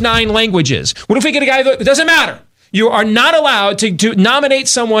guy that knows 9 languages? What if we get a guy that it doesn't matter? You are not allowed to nominate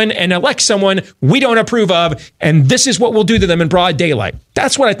someone and elect someone we don't approve of, and this is what we'll do to them in broad daylight.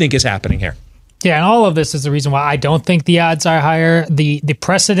 That's what I think is happening here. Yeah, and all of this is the reason why I don't think the odds are higher. The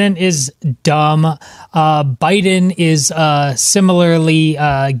precedent is dumb. Biden is similarly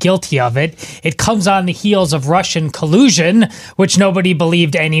guilty of it. It comes on the heels of Russian collusion, which nobody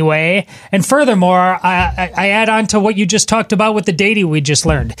believed anyway. And furthermore, I add on to what you just talked about with the data we just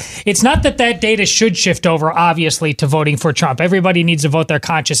learned. It's not that data should shift over, obviously, to voting for Trump. Everybody needs to vote their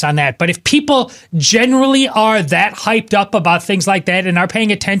conscience on that. But if people generally are that hyped up about things like that and are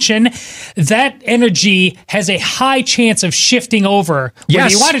paying attention, that energy has a high chance of shifting over whether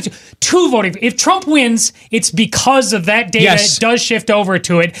you wanted to voting. If Trump wins, it's because of that data. It does shift over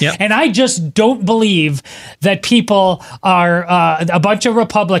to it. Yep. And I just don't believe that people are, a bunch of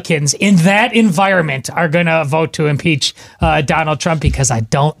Republicans in that environment are going to vote to impeach Donald Trump because I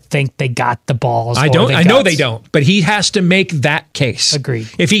don't think they got the balls. I know they don't, but he has to make that case. Agreed.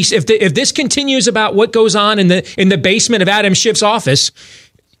 If this continues about what goes on in the basement of Adam Schiff's office,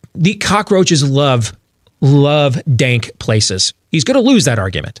 the cockroaches love dank places. He's going to lose that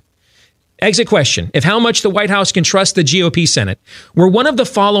argument. Exit question. If how much the White House can trust the GOP Senate were one of the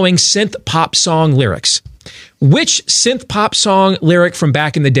following synth pop song lyrics, which synth pop song lyric from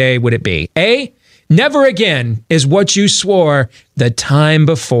back in the day would it be? A, never again is what you swore the time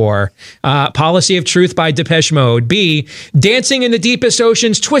before. Policy of Truth by Depeche Mode. B, dancing in the deepest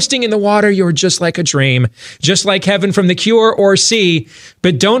oceans, twisting in the water, you're just like a dream, just like heaven from The Cure. Or C,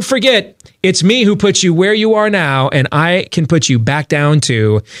 but don't forget, it's me who puts you where you are now, and I can put you back down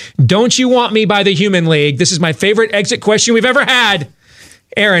too. Don't You Want Me by the Human League. This is my favorite exit question we've ever had.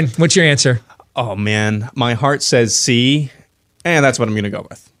 Aaron, what's your answer? Oh, man. My heart says C, and that's what I'm going to go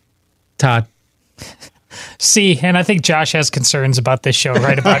with. Todd? C, and I think Josh has concerns about this show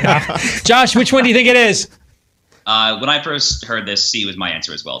right about now. Josh, which one do you think it is? When I first heard this, C was my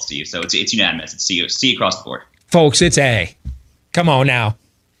answer as well, Steve. So it's unanimous. It's C across the board. Folks, it's A. Come on now.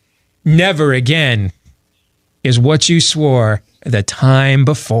 Never again is what you swore the time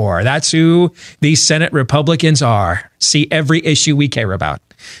before. That's who these Senate Republicans are. See every issue we care about.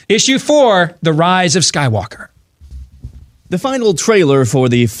 Issue 4, The Rise of Skywalker. The final trailer for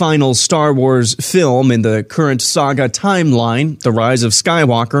the final Star Wars film in the current saga timeline, The Rise of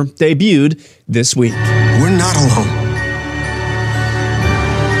Skywalker, debuted this week. We're not alone.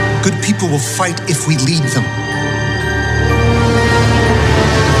 Good people will fight if we lead them.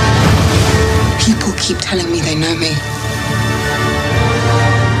 People keep telling me they know me.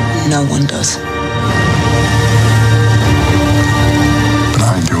 No one does. But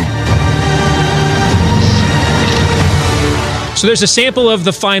I do. So there's a sample of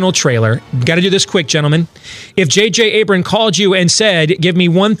the final trailer. Got to do this quick, gentlemen. If J.J. Abrams called you and said, give me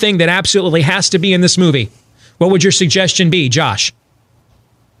one thing that absolutely has to be in this movie, what would your suggestion be, Josh?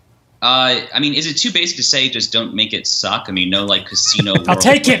 I mean, is it too basic to say just don't make it suck? I mean, no, like Casino World. I'll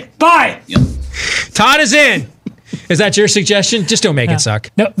take it. Bye. Yep. Todd is in. Is that your suggestion? Just don't make it suck.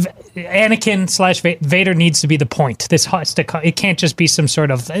 No, Anakin / Vader needs to be the point. This has to. It can't just be some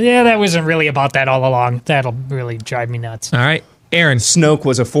sort of, that wasn't really about that all along. That'll really drive me nuts. All right. Aaron. Snoke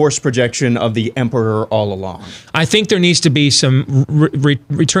was a force projection of the Emperor all along. I think there needs to be some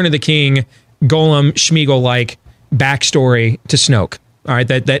Return of the King, Golem, Schmeagol-like backstory to Snoke. All right,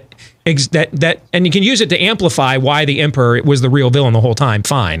 that, and you can use it to amplify why the Emperor was the real villain the whole time.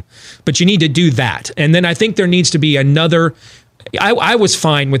 Fine, but you need to do that, and then I think there needs to be another. I was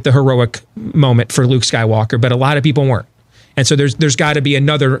fine with the heroic moment for Luke Skywalker, but a lot of people weren't, and so there's got to be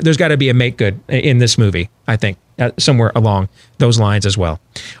another. There's got to be a make good in this movie. I think somewhere along those lines as well.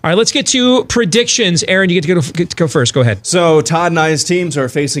 All right, let's get to predictions. Aaron, you get to go first. Go ahead. So Todd and I's teams are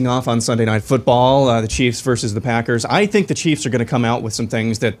facing off on Sunday Night Football, the Chiefs versus the Packers. I think the Chiefs are going to come out with some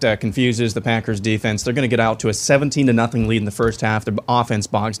things that confuses the Packers defense. They're going to get out to a 17-0 lead in the first half. Their offense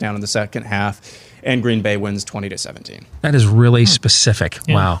bogs down in the second half, and Green Bay wins 20-17. That is really specific.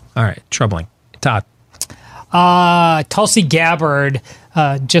 Yeah. Wow. All right. Troubling. Todd. Tulsi Gabbard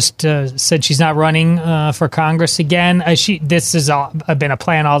just said she's not running for Congress again. This has been a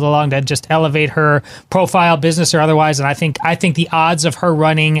plan all along to just elevate her profile, business or otherwise. And I think the odds of her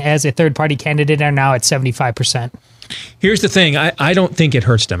running as a third-party candidate are now at 75%. Here's the thing. I don't think it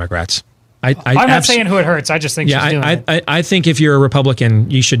hurts Democrats. I'm not saying who it hurts. I just think she's doing it. I think if you're a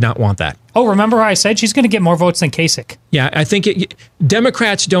Republican, you should not want that. Oh, remember how I said she's going to get more votes than Kasich? Yeah, I think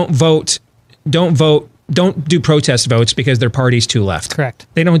Democrats don't do protest votes because their party's too left. Correct.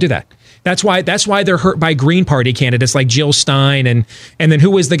 They don't do that. That's why they're hurt by Green Party candidates like Jill Stein and then who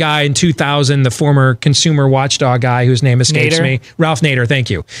was the guy in 2000, the former consumer watchdog guy whose name escapes me? Ralph Nader, thank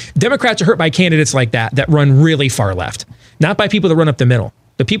you. Democrats are hurt by candidates like that run really far left, not by people that run up the middle.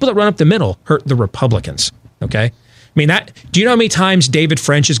 The people that run up the middle hurt the Republicans, okay? I mean, do you know how many times David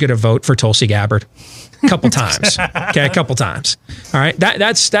French is going to vote for Tulsi Gabbard? A couple times. Okay, a couple times. All right,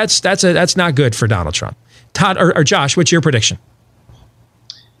 that's not good for Donald Trump. Todd or Josh, what's your prediction?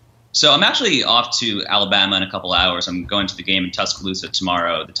 So I'm actually off to Alabama in a couple hours. I'm going to the game in Tuscaloosa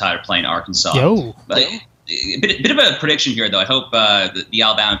tomorrow. The Tide are playing Arkansas. But a bit of a prediction here, though. I hope the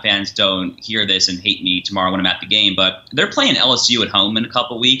Alabama fans don't hear this and hate me tomorrow when I'm at the game. But they're playing LSU at home in a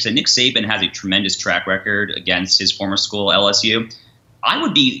couple weeks, and Nick Saban has a tremendous track record against his former school, LSU. I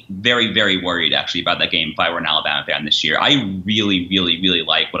would be very, very worried, actually, about that game if I were an Alabama fan this year. I really, really, really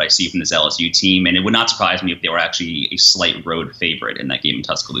like what I see from this LSU team, and it would not surprise me if they were actually a slight road favorite in that game in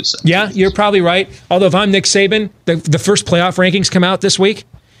Tuscaloosa. Yeah, you're probably right. Although if I'm Nick Saban, the first playoff rankings come out this week,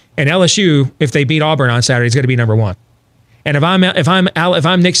 and LSU, if they beat Auburn on Saturday, is going to be number one. And if I'm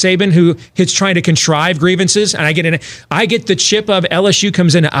Nick Saban, who is trying to contrive grievances, and I get the chip of LSU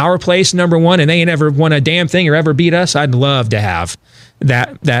comes into our place number one, and they ain't ever won a damn thing or ever beat us, I'd love to have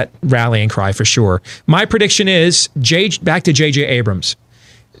that rallying cry for sure. My prediction is back to J.J. Abrams.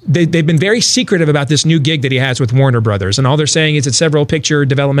 They've been very secretive about this new gig that he has with Warner Brothers, and all they're saying is it's a several picture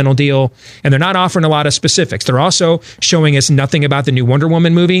developmental deal, and they're not offering a lot of specifics. They're also showing us nothing about the new Wonder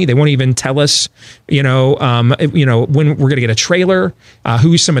Woman movie. They won't even tell us, when we're going to get a trailer,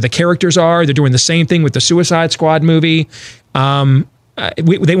 who some of the characters are. They're doing the same thing with the Suicide Squad movie. They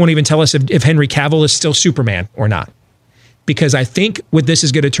won't even tell us if Henry Cavill is still Superman or not, because I think what this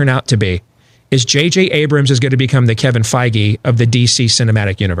is going to turn out to be is J.J. Abrams is going to become the Kevin Feige of the DC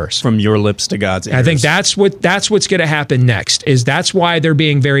cinematic universe. From your lips to God's ears. I think that's what's going to happen next. That's why they're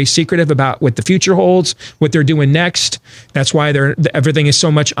being very secretive about what the future holds, what they're doing next. That's why everything is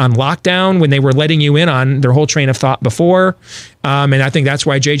so much on lockdown when they were letting you in on their whole train of thought before. And I think that's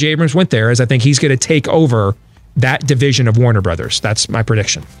why J.J. Abrams went there, is I think he's going to take over that division of Warner Brothers. That's my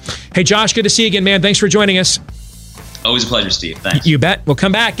prediction. Hey, Josh, good to see you again, man. Thanks for joining us. Always a pleasure, Steve. Thanks. You bet. We'll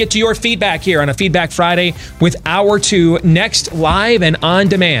come back, get to your feedback here on a Feedback Friday with Hour 2 next, live and on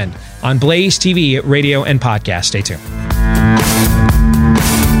demand on Blaze TV, radio, and podcast. Stay tuned.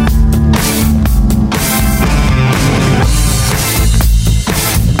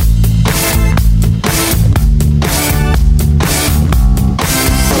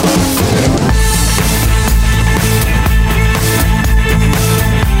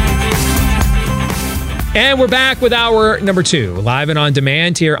 And we're back with hour number 2, live and on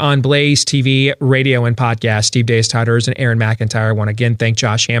demand here on Blaze TV, radio, and podcast. Steve Deace, Todd Erz, and Aaron McIntyre. I want to again thank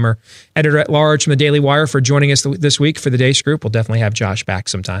Josh Hammer, editor-at-large from the Daily Wire, for joining us this week for the Deace Group. We'll definitely have Josh back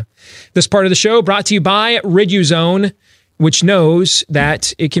sometime. This part of the show brought to you by Riduzone. which knows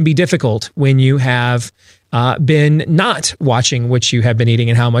that it can be difficult when you have been not watching what you have been eating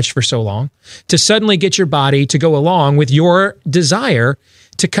and how much for so long, to suddenly get your body to go along with your desire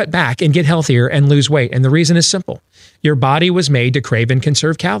to cut back and get healthier and lose weight. And the reason is simple. Your body was made to crave and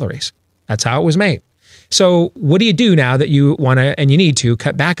conserve calories. That's how it was made. So what do you do now that you want to and you need to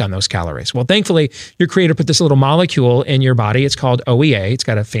cut back on those calories? Well, thankfully, your creator put this little molecule in your body. It's called OEA. It's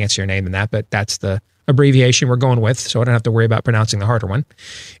got a fancier name than that, but that's the abbreviation we're going with, so I don't have to worry about pronouncing the harder one.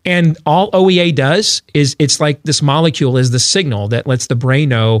 And all OEA does is it's like this molecule is the signal that lets the brain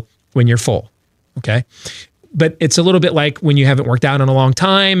know when you're full, okay? But it's a little bit like when you haven't worked out in a long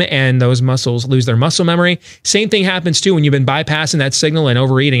time and those muscles lose their muscle memory. Same thing happens too when you've been bypassing that signal and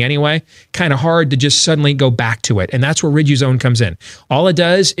overeating anyway. Kind of hard to just suddenly go back to it. And that's where Riduzone comes in. All it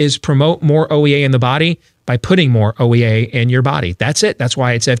does is promote more OEA in the body by putting more OEA in your body. That's it. That's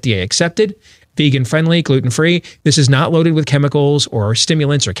why it's FDA accepted. Vegan friendly, gluten free. This is not loaded with chemicals or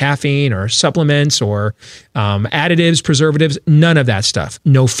stimulants or caffeine or supplements or additives, preservatives, none of that stuff.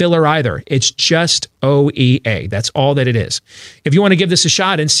 No filler either. It's just OEA. That's all that it is. If you want to give this a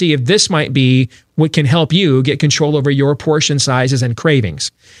shot and see if this might be what can help you get control over your portion sizes and cravings,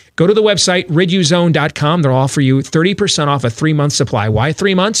 go to the website riduzone.com. They'll offer you 30% off a 3-month supply. Why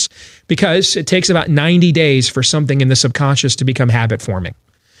 3 months? Because it takes about 90 days for something in the subconscious to become habit forming.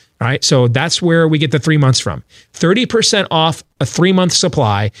 All right, so that's where we get the 3 months from. 30% off a 3-month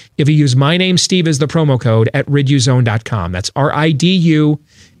supply if you use my name, Steve, as the promo code at riduzone.com. That's RIDUZONE,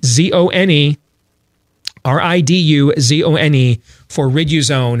 RIDUZONE for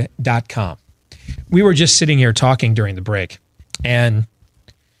riduzone.com. We were just sitting here talking during the break, and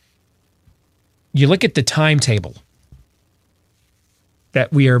you look at the timetable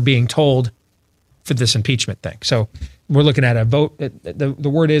that we are being told for this impeachment thing. So we're looking at a vote. The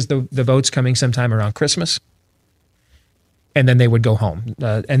word is the vote's coming sometime around Christmas, and then they would go home,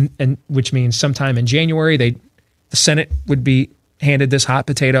 and which means sometime in January the Senate would be handed this hot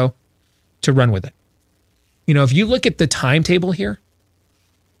potato to run with it. You know, if you look at the timetable here,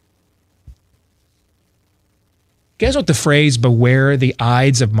 you guys know what the phrase "beware the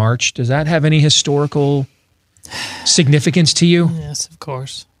Ides of March"? Does that have any historical significance to you? Yes, of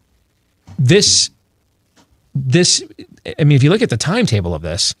course. This, I mean, if you look at the timetable of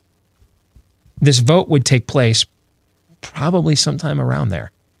this vote would take place probably sometime around there.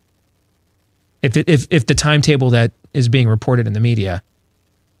 If the timetable that is being reported in the media,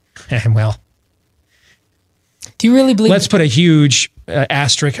 and well, do you really believe? Let's put a huge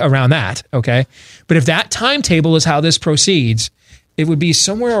asterisk around that, okay? But if that timetable is how this proceeds, it would be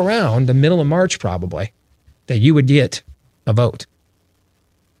somewhere around the middle of March probably that you would get a vote.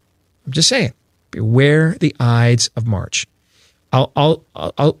 I'm just saying, beware the Ides of March.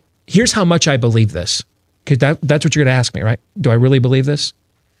 Here's how much I believe this, because that's what you're going to ask me, right? Do I really believe this?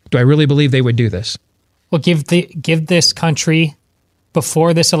 Do I really believe they would do this? Well, give this country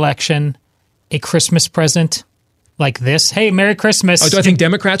before this election a Christmas present like this. Hey, Merry Christmas. Oh, do I think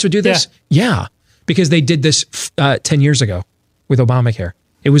Democrats would do this? Yeah, because they did this 10 years ago with Obamacare.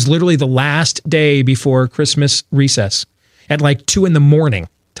 It was literally the last day before Christmas recess at like 2 a.m,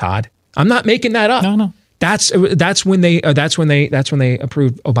 Todd. I'm not making that up. No. That's when they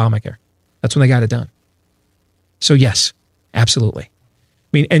approved Obamacare. That's when they got it done. So yes, absolutely. I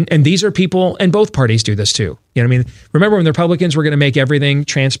mean, and these are people, and both parties do this too. You know what I mean? Remember when the Republicans were going to make everything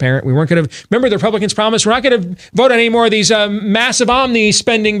transparent? We weren't going to, remember the Republicans promised we're not going to vote on any more of these massive omni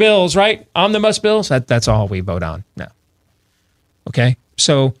spending bills, right? Omnibus bills. That's all we vote on now. Okay?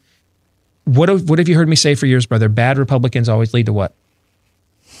 So what have you heard me say for years, brother? Bad Republicans always lead to what?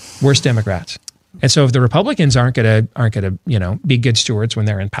 Worse Democrats. And so if the Republicans aren't going to, be good stewards when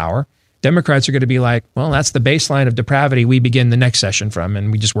they're in power, Democrats are going to be like, well, that's the baseline of depravity we begin the next session from,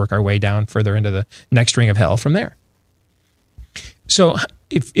 and we just work our way down further into the next ring of hell from there. So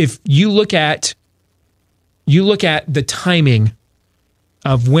if you look at the timing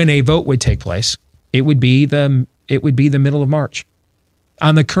of when a vote would take place, it would be the middle of March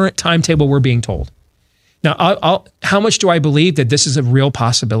on the current timetable we're being told. Now, how much do I believe that this is a real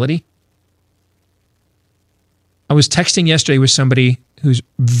possibility? I was texting yesterday with somebody who's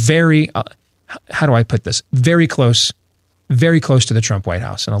very, how do I put this? Very close to the Trump White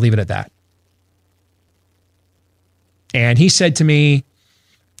House, and I'll leave it at that. And he said to me,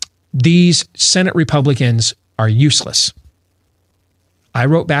 these Senate Republicans are useless. I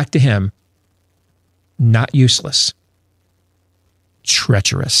wrote back to him, not useless,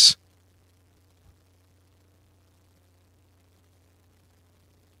 treacherous.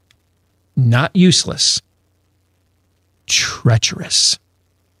 Not useless, treacherous.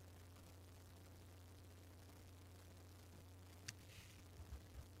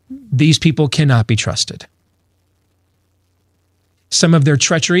 These people cannot be trusted. Some of their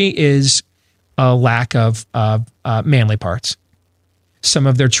treachery is a lack of manly parts. Some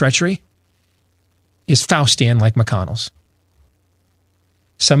of their treachery is Faustian, like McConnell's.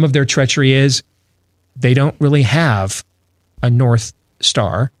 Some of their treachery is they don't really have a North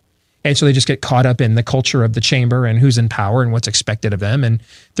Star, and so they just get caught up in the culture of the chamber and who's in power and what's expected of them, and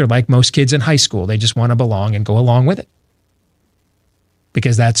they're like most kids in high school. They just want to belong and go along with it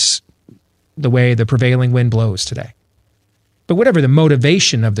because that's the way the prevailing wind blows today. But whatever the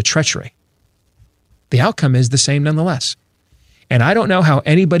motivation of the treachery, the outcome is the same nonetheless. And I don't know how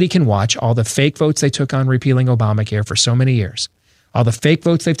anybody can watch all the fake votes they took on repealing Obamacare for so many years, all the fake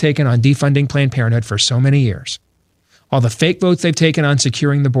votes they've taken on defunding Planned Parenthood for so many years, all the fake votes they've taken on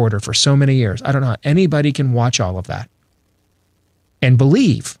securing the border for so many years. I don't know how anybody can watch all of that and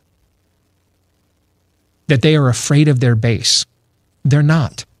believe that they are afraid of their base. They're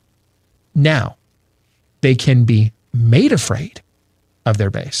not. Now, they can be made afraid of their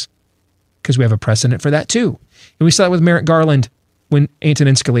base because we have a precedent for that too. And we saw that with Merrick Garland when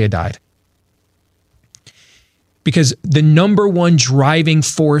Antonin Scalia died. Because the number one driving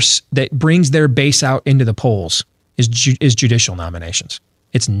force that brings their base out into the polls is judicial nominations.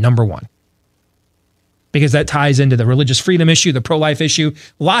 It's number one. Because that ties into the religious freedom issue, the pro-life issue,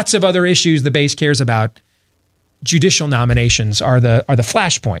 lots of other issues the base cares about. Judicial nominations are the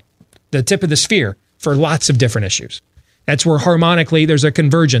flashpoint, the tip of the spear for lots of different issues. That's where harmonically there's a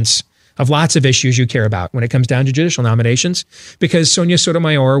convergence of lots of issues you care about when it comes down to judicial nominations, because Sonia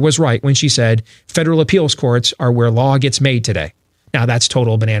Sotomayor was right when she said federal appeals courts are where law gets made today. Now, that's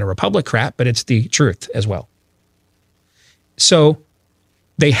total banana republic crap, but it's the truth as well. So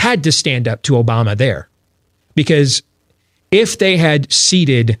they had to stand up to Obama there, because if they had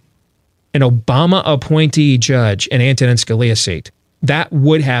seated an Obama appointee judge in Antonin Scalia's seat, that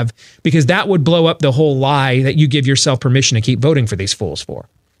would have, because that would blow up the whole lie that you give yourself permission to keep voting for these fools for.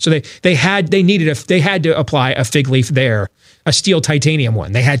 So they had to apply a fig leaf there, a steel titanium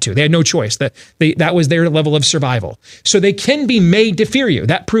one. They had to. They had no choice. That was their level of survival. So they can be made to fear you.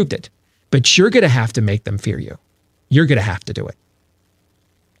 That proved it. But you're going to have to make them fear you. You're going to have to do it.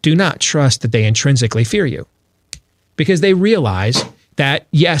 Do not trust that they intrinsically fear you, because they realize that,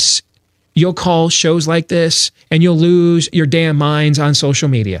 yes, you'll call shows like this and you'll lose your damn minds on social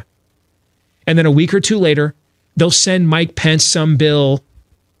media. And then a week or two later, they'll send Mike Pence some bill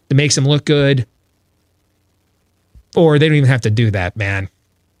that makes him look good. Or they don't even have to do that, man.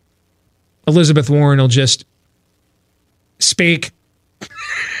 Elizabeth Warren will just speak.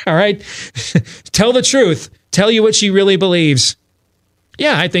 All right? Tell the truth. Tell you what she really believes.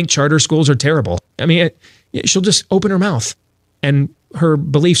 Yeah, I think charter schools are terrible. I mean, she'll just open her mouth and her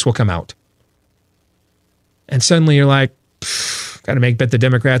beliefs will come out. And suddenly you're like, got to make Bet the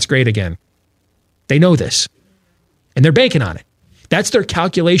Democrats great again. They know this. And they're banking on it. That's their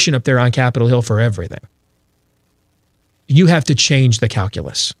calculation up there on Capitol Hill for everything. You have to change the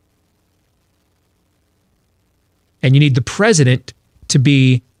calculus. And you need the president to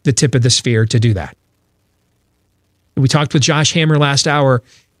be the tip of the sphere to do that. We talked with Josh Hammer last hour,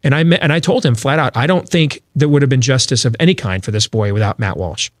 and I told him flat out, I don't think there would have been justice of any kind for this boy without Matt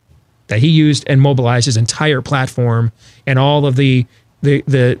Walsh. That he used and mobilized his entire platform and all of the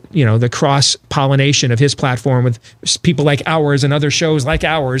cross-pollination of his platform with people like ours and other shows like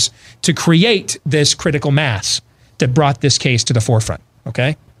ours to create this critical mass that brought this case to the forefront,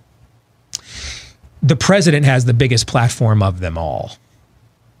 okay? The president has the biggest platform of them all.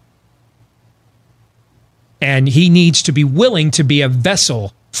 And he needs to be willing to be a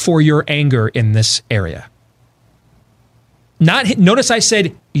vessel for your anger in this area. Notice I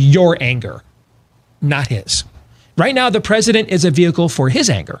said your anger, not his. Right now, the president is a vehicle for his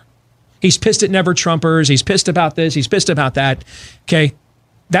anger. He's pissed at Never Trumpers. He's pissed about this. He's pissed about that. Okay,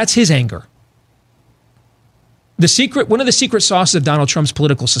 that's his anger. One of the secret sauces of Donald Trump's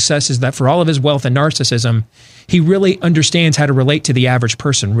political success is that for all of his wealth and narcissism, he really understands how to relate to the average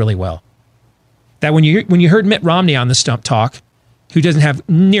person really well. That when you heard Mitt Romney on the stump talk, who doesn't have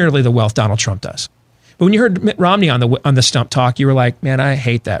nearly the wealth Donald Trump does, but when you heard Mitt Romney on the stump talk, you were like, man, I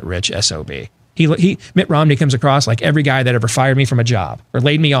hate that rich SOB. Mitt Romney comes across like every guy that ever fired me from a job or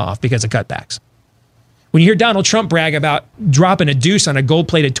laid me off because of cutbacks. When you hear Donald Trump brag about dropping a deuce on a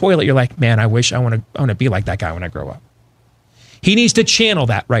gold-plated toilet, you're like, man, I wish I want to be like that guy when I grow up. He needs to channel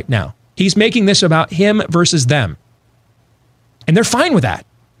that right now. He's making this about him versus them. And they're fine with that,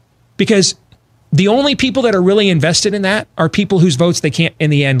 because the only people that are really invested in that are people whose votes they can't, in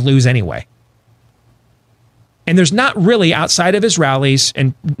the end, lose anyway. And there's not really, outside of his rallies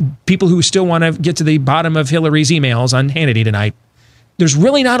and people who still want to get to the bottom of Hillary's emails on Hannity tonight, there's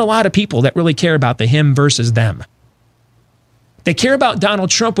really not a lot of people that really care about the him versus them. They care about Donald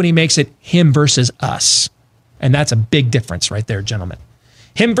Trump when he makes it him versus us. And that's a big difference right there, gentlemen.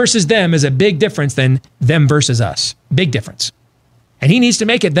 Him versus them is a big difference than them versus us. Big difference. And he needs to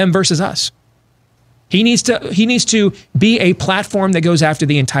make it them versus us. He needs to be a platform that goes after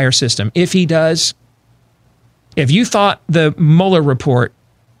the entire system. If he does, if you thought the Mueller report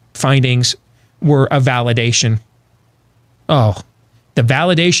findings were a validation, the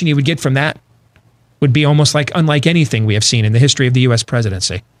validation you would get from that would be almost unlike anything we have seen in the history of the U.S.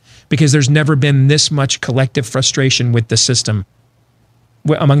 presidency, because there's never been this much collective frustration with the system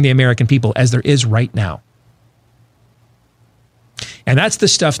among the American people as there is right now. And that's the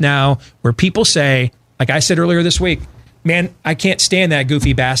stuff now where people say, like I said earlier this week, man, I can't stand that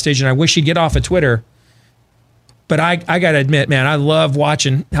goofy bastard and I wish he'd get off of Twitter. But I got to admit, man, I love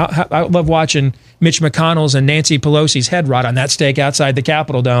watching Mitch McConnell's and Nancy Pelosi's head rot on that stake outside the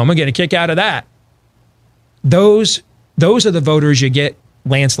Capitol Dome. I'm getting a kick out of that. Those are the voters you get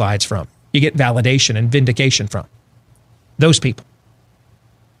landslides from. You get validation and vindication from. Those people.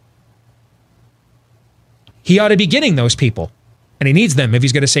 He ought to be getting those people, and he needs them if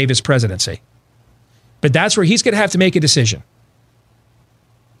he's going to save his presidency. But that's where he's going to have to make a decision.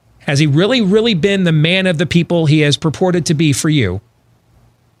 Has he really, really been the man of the people he has purported to be for you?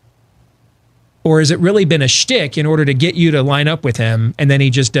 Or has it really been a shtick in order to get you to line up with him, and then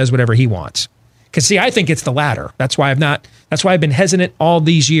he just does whatever he wants? Because, see, I think it's the latter. That's why I've been hesitant all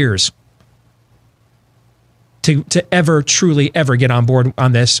these years to ever, truly, ever get on board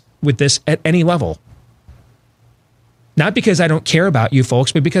on this, with this at any level. Not because I don't care about you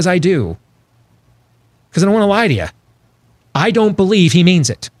folks, but because I do. Because I don't want to lie to you. I don't believe he means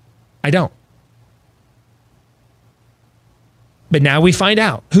it. I don't. But now we find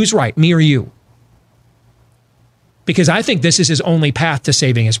out who's right, me or you. Because I think this is his only path to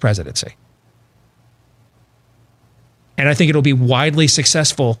saving his presidency. And I think it'll be widely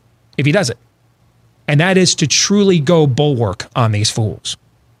successful if he does it. And that is to truly go bulwark on these fools.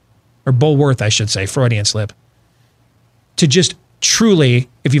 Or Bulworth, I should say, Freudian slip. To just truly,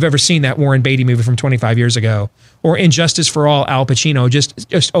 if you've ever seen that Warren Beatty movie from 25 years ago, or Injustice for All, Al Pacino,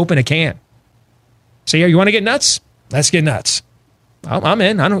 just open a can. Say, yeah, you want to get nuts? Let's get nuts. I'm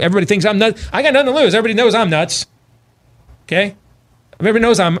in. Everybody thinks I'm nuts. I got nothing to lose. Everybody knows I'm nuts. Okay? Everybody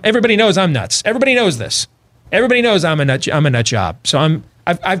knows I'm nuts. Everybody knows this. Everybody knows I'm a nut job. So I'm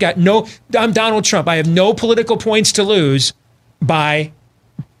Donald Trump. I have no political points to lose by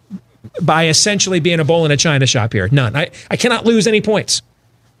essentially being a bull in a china shop here. None. I cannot lose any points.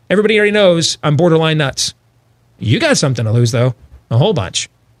 Everybody already knows I'm borderline nuts. You got something to lose, though. A whole bunch.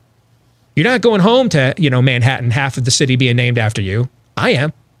 You're not going home to, Manhattan, half of the city being named after you. I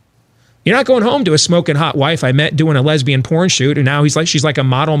am. You're not going home to a smoking hot wife I met doing a lesbian porn shoot, and now she's like a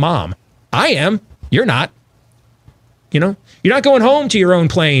model mom. I am. You're not. You're not going home to your own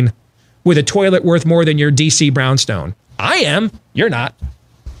plane with a toilet worth more than your DC brownstone. I am. You're not.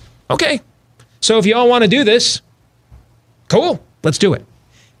 Okay. So if you all want to do this, cool. Let's do it.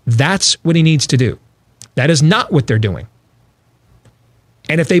 That's what he needs to do. That is not what they're doing.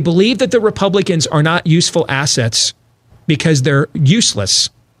 And if they believe that the Republicans are not useful assets because they're useless,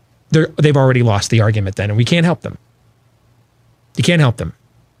 they've already lost the argument then, and we can't help them. You can't help them.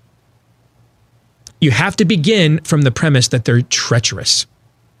 You have to begin from the premise that they're treacherous.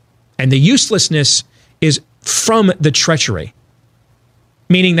 And the uselessness is from the treachery.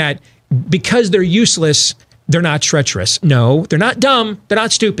 Meaning that because they're useless, they're not treacherous. No, they're not dumb. They're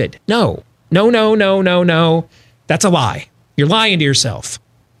not stupid. No. That's a lie. You're lying to yourself.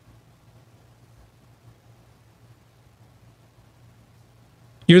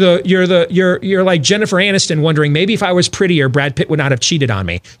 You're like Jennifer Aniston wondering, maybe if I was prettier, Brad Pitt would not have cheated on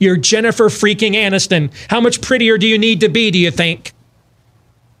me. You're Jennifer freaking Aniston. How much prettier do you need to be, do you think?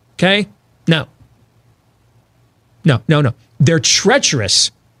 Okay? No. They're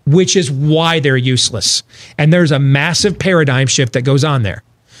treacherous, which is why they're useless. And there's a massive paradigm shift that goes on there.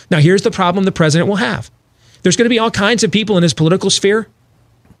 Now, here's the problem the president will have. There's going to be all kinds of people in his political sphere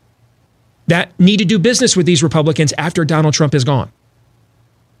that need to do business with these Republicans after Donald Trump is gone.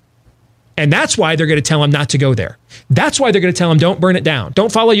 And that's why they're going to tell him not to go there. That's why they're going to tell him, don't burn it down.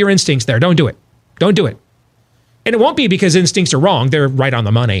 Don't follow your instincts there. Don't do it. Don't do it. And it won't be because instincts are wrong. They're right on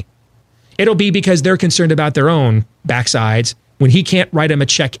the money. It'll be because they're concerned about their own backsides when he can't write him a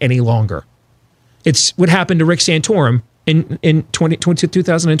check any longer. It's what happened to Rick Santorum in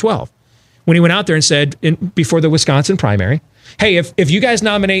 2012 when he went out there and said before the Wisconsin primary, hey, if you guys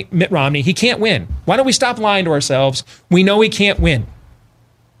nominate Mitt Romney, he can't win. Why don't we stop lying to ourselves? We know he can't win.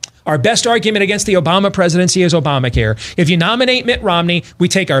 Our best argument against the Obama presidency is Obamacare. If you nominate Mitt Romney, we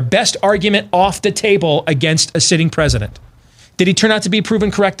take our best argument off the table against a sitting president. Did he turn out to be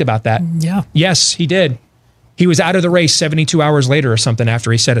proven correct about that? Yeah. Yes, he did. He was out of the race 72 hours later or something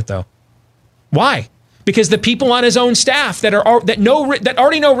after he said it, though. Why? Because the people on his own staff that already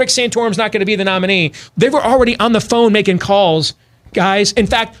know Rick Santorum's not going to be the nominee, they were already on the phone making calls, guys. In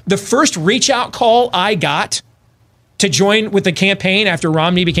fact, the first reach out call I got to join with the campaign after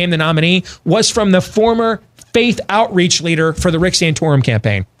Romney became the nominee was from the former faith outreach leader for the Rick Santorum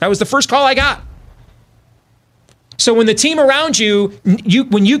campaign. That was the first call I got. So when the team around you,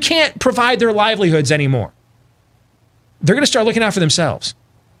 when you can't provide their livelihoods anymore, they're going to start looking out for themselves.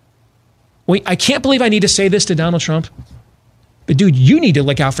 I can't believe I need to say this to Donald Trump, but dude, you need to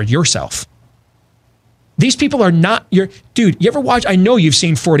look out for yourself. These people are not your... Dude, you ever watch... I know you've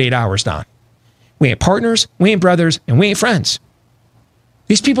seen 48 Hours, Don. We ain't partners, we ain't brothers, and we ain't friends.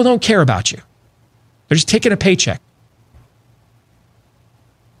 These people don't care about you. They're just taking a paycheck.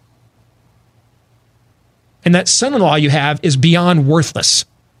 And that son-in-law you have is beyond worthless.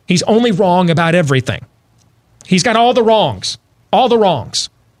 He's only wrong about everything. He's got all the wrongs. All the wrongs.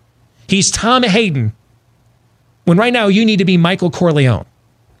 He's Tom Hayden, when right now you need to be Michael Corleone.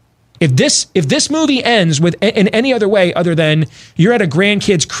 If this movie ends with in any other way other than you're at a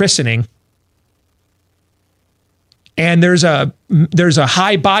grandkid's christening and there's a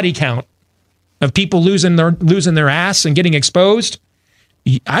high body count of people losing their ass and getting exposed,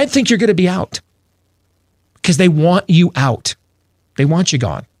 I think you're going to be out. Because they want you out. They want you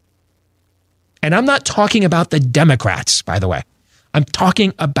gone. And I'm not talking about the Democrats, by the way. I'm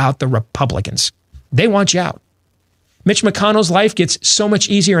talking about the Republicans. They want you out. Mitch McConnell's life gets so much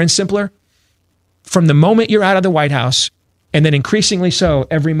easier and simpler from the moment you're out of the White House, and then increasingly so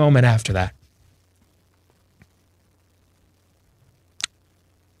every moment after that.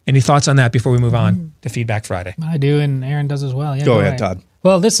 Any thoughts on that before we move on to Feedback Friday? I do, and Aaron does as well. Yeah, Go ahead, Todd.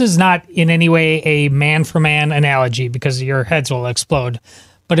 Well, this is not in any way a man-for-man analogy because your heads will explode.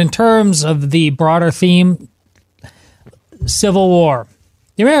 But in terms of the broader theme, Civil War,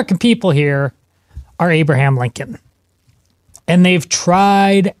 the American people here are Abraham Lincoln. And they've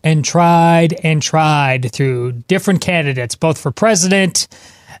tried and tried and tried through different candidates, both for president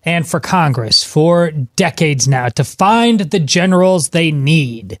and for Congress, for decades now to find the generals they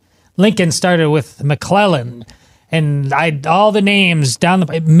need. Lincoln started with McClellan, and all the names down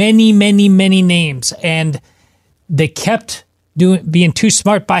the many names, and they kept being too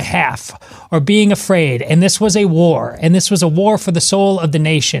smart by half or being afraid. And this was a war, and this was a war for the soul of the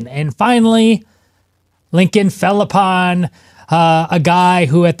nation. And finally, Lincoln fell upon a guy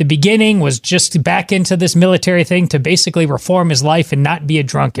who at the beginning was just back into this military thing to basically reform his life and not be a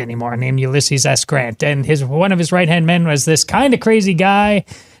drunk anymore, named Ulysses S. Grant. And one of his right-hand men was this kind of crazy guy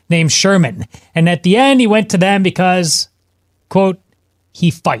named Sherman. And at the end, he went to them because, quote,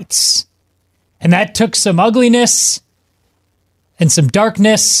 he fights. And that took some ugliness and some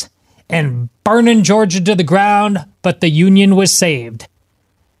darkness and burning Georgia to the ground, but the Union was saved.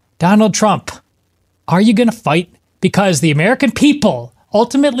 Donald Trump, are you going to fight? Because the American people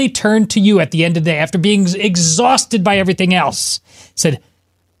ultimately turned to you at the end of the day after being exhausted by everything else. Said,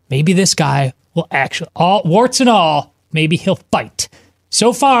 maybe this guy will actually, all warts and all, maybe he'll fight.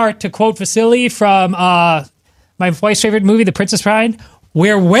 So far, to quote Vasily from my wife's favorite movie, The Princess Bride,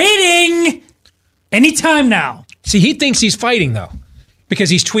 we're waiting anytime now. See, he thinks he's fighting, though,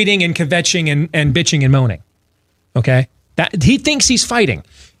 because he's tweeting and kvetching and bitching and moaning. Okay? He thinks he's fighting.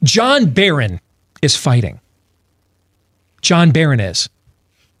 John Barron is fighting. John Barron is.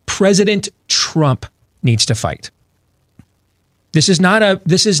 President Trump needs to fight. This is not as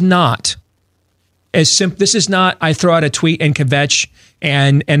simple. This is not, I throw out a tweet and kvetch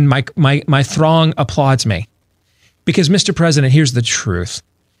and my throng applauds me. Because, Mr. President, here's the truth.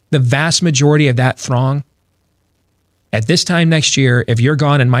 The vast majority of that throng, at this time next year, if you're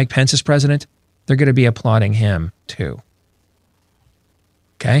gone and Mike Pence is president, they're going to be applauding him too.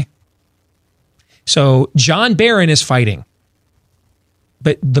 Okay? So John Barron is fighting.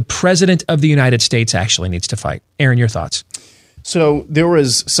 But the president of the United States actually needs to fight. Aaron, your thoughts? So there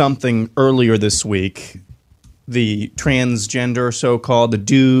was something earlier this week, the transgender so-called, the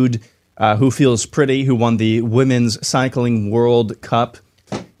dude who feels pretty, who won the Women's Cycling World Cup.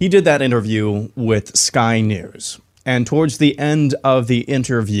 He did that interview with Sky News. And towards the end of the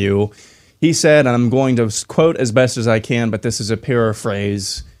interview, he said, and I'm going to quote as best as I can, but this is a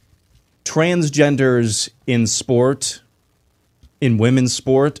paraphrase, transgenders in sport, in women's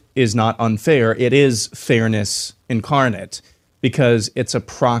sport, is not unfair. It is fairness incarnate because it's a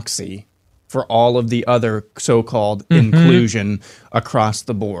proxy for all of the other so-called inclusion across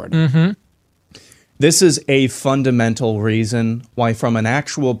the board. This is a fundamental reason why, from an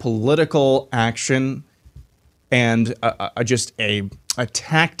actual political action and just a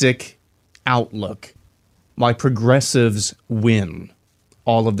tactic outlook, why progressives win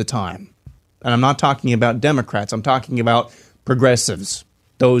all of the time. And I'm not talking about Democrats. I'm talking about progressives,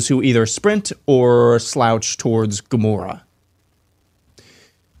 those who either sprint or slouch towards Gomorrah.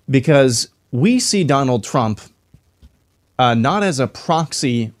 Because we see Donald Trump not as a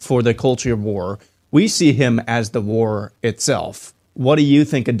proxy for the culture war. We see him as the war itself. What do you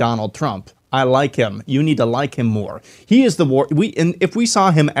think of Donald Trump? I like him. You need to like him more. He is the war. And if we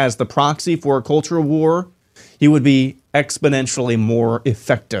saw him as the proxy for a cultural war, he would be exponentially more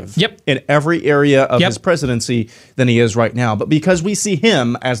effective in every area of his presidency than he is right now. But because we see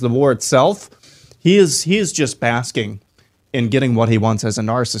him as the war itself, he is just basking in getting what he wants as a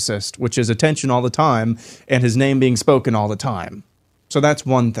narcissist, which is attention all the time and his name being spoken all the time. So that's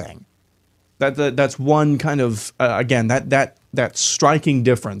one thing. That's one kind of again that striking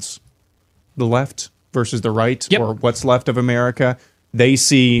difference. The left versus the right, or what's left of America. They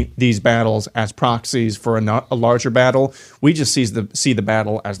see these battles as proxies for a larger battle. We just see the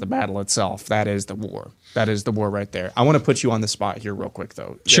battle as the battle itself. That is the war. That is the war right there. I want to put you on the spot here real quick,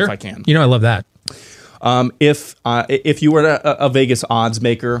 though, if I can. You know, I love that. If you were a Vegas odds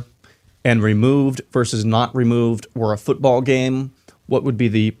maker and removed versus not removed were a football game, what would be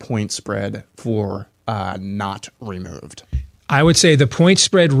the point spread for not removed? I would say the point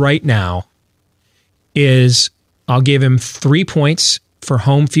spread right now is I'll give him 3 points for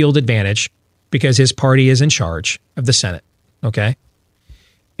home field advantage because his party is in charge of the Senate. Okay.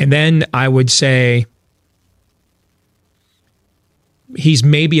 And then I would say he's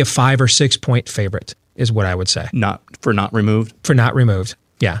maybe a 5 or 6 point favorite is what I would say. Not removed? For not removed.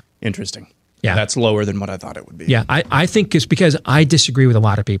 Yeah. Interesting. Yeah. That's lower than what I thought it would be. Yeah. I think it's because I disagree with a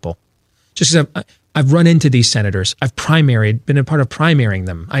lot of people. Just because I've run into these senators. I've been a part of primarying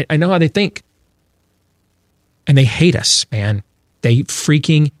them. I know how they think. And they hate us, man. They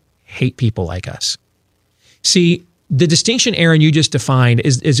freaking hate people like us. See, the distinction, Aaron, you just defined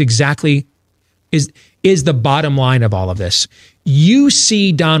is exactly the bottom line of all of this. You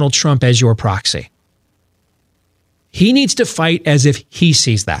see Donald Trump as your proxy. He needs to fight as if he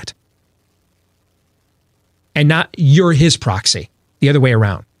sees that. And not you're his proxy, the other way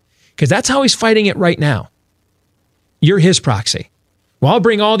around. Because that's how he's fighting it right now. You're his proxy. Well, I'll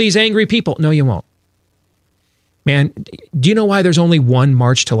bring all these angry people. No, you won't. Man, do you know why there's only one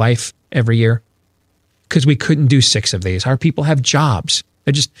March to Life every year? Because we couldn't do 6 of these. Our people have jobs.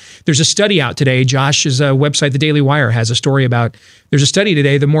 There's a study out today. Josh's website, The Daily Wire, has a story about, there's a study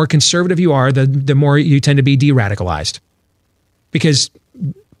today, the more conservative you are, the more you tend to be de-radicalized. Because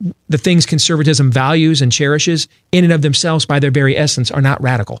the things conservatism values and cherishes, in and of themselves, by their very essence, are not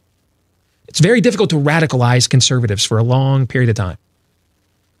radical. It's very difficult to radicalize conservatives for a long period of time.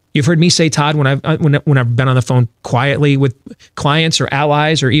 You've heard me say, Todd, when I've been on the phone quietly with clients or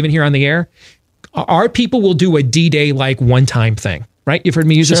allies or even here on the air, our people will do a D-Day like one-time thing, right? You've heard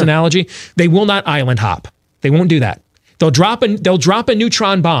me use this analogy. They will not island hop. They won't do that. They'll drop a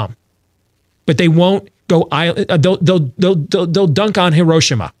neutron bomb, but they won't go island. They'll dunk on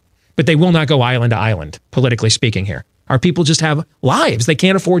Hiroshima, but they will not go island to island. Politically speaking, here, our people just have lives. They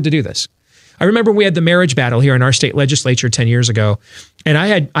can't afford to do this. I remember we had the marriage battle here in our state legislature 10 years ago, and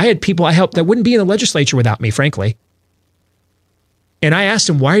I had people I helped that wouldn't be in the legislature without me, frankly. And I asked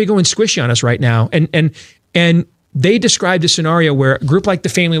them, why are you going squishy on us right now? And they described a scenario where a group like the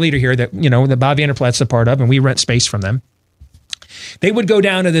Family Leader here that Bob Vander Plaat's a part of, and we rent space from them. They would go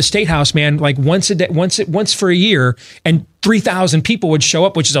down to the State House, man, like once a day, once for a year, and 3,000 people would show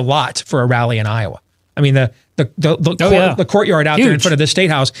up, which is a lot for a rally in Iowa. I mean, the courtyard out there in front of the State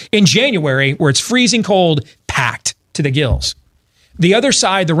House in January, where it's freezing cold, packed to the gills. The other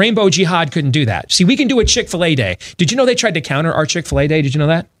side, the Rainbow Jihad, couldn't do that. See, we can do a Chick-fil-A Day. Did you know they tried to counter our Chick-fil-A Day? Did you know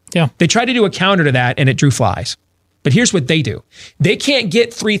that? Yeah. They tried to do a counter to that, and it drew flies. But here's what they do. They can't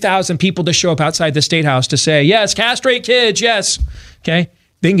get 3,000 people to show up outside the State House to say, yes, castrate kids, yes. Okay?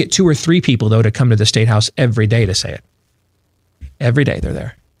 They can get 2 or 3 people, though, to come to the State House every day to say it. Every day they're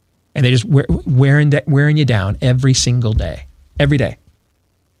there. And they just wearing you down every single day. Every day.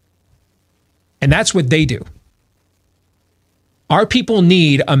 And that's what they do. Our people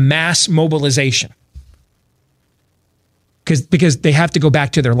need a mass mobilization. Because they have to go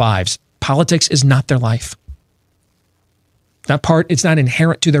back to their lives. Politics is not their life. It's not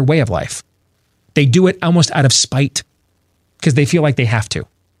inherent to their way of life. They do it almost out of spite because they feel like they have to.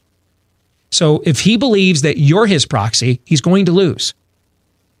 So if he believes that you're his proxy, he's going to lose.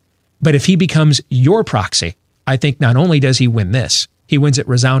 But if he becomes your proxy, I think not only does he win this, he wins it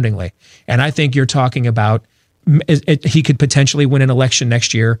resoundingly. And I think you're talking about he could potentially win an election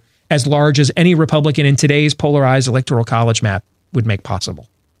next year as large as any Republican in today's polarized electoral college map would make possible.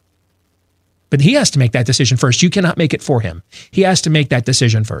 But he has to make that decision first. You cannot make it for him. He has to make that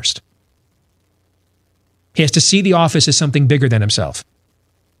decision first. He has to see the office as something bigger than himself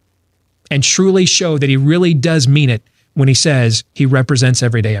and truly show that he really does mean it when he says he represents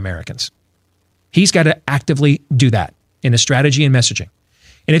everyday Americans. He's got to actively do that in his strategy and messaging.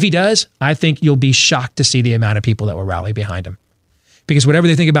 And if he does, I think you'll be shocked to see the amount of people that will rally behind him. Because whatever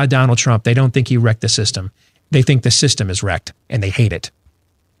they think about Donald Trump, they don't think he wrecked the system. They think the system is wrecked, and they hate it.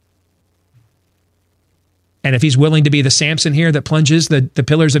 And if he's willing to be the Samson here that plunges the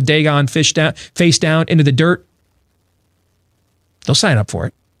pillars of Dagon face down into the dirt, they'll sign up for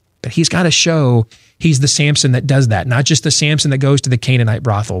it. But he's got to show he's the Samson that does that, not just the Samson that goes to the Canaanite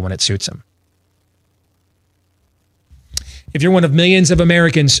brothel when it suits him. If you're one of millions of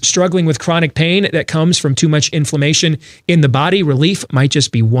Americans struggling with chronic pain that comes from too much inflammation in the body, relief might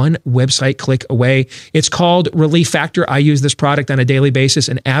just be one website click away. It's called Relief Factor. I use this product on a daily basis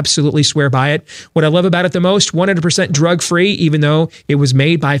and absolutely swear by it. What I love about it the most, 100% drug-free, even though it was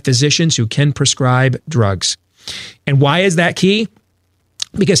made by physicians who can prescribe drugs. And why is that key?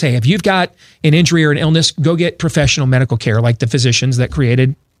 Because, hey, if you've got an injury or an illness, go get professional medical care like the physicians that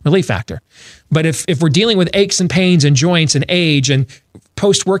created Relief Factor. But if we're dealing with aches and pains and joints and age and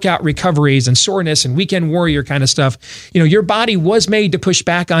post-workout recoveries and soreness and weekend warrior kind of stuff, your body was made to push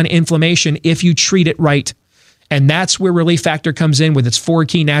back on inflammation if you treat it right. And that's where Relief Factor comes in with its 4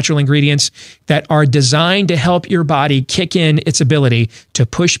 key natural ingredients that are designed to help your body kick in its ability to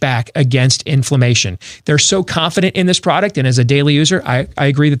push back against inflammation. They're so confident in this product, and as a daily user, I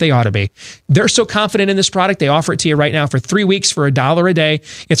agree that they ought to be. They're so confident in this product, they offer it to you right now for 3 weeks for $1 a day.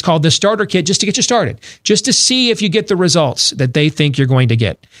 It's called the Starter Kit just to get you started, just to see if you get the results that they think you're going to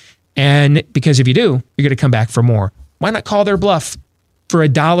get. And because if you do, you're going to come back for more. Why not call their bluff for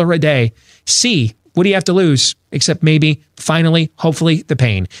 $1 a day? See, what do you have to lose? Except maybe, finally, hopefully, the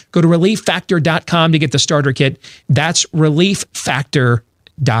pain. Go to relieffactor.com to get the starter kit. That's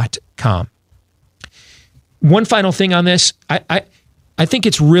relieffactor.com. One final thing on this. I think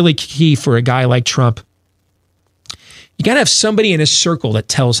it's really key for a guy like Trump. You got to have somebody in his circle that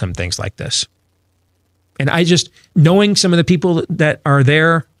tells him things like this. And knowing some of the people that are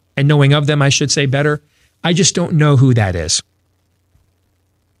there and knowing of them, I should say better, I just don't know who that is.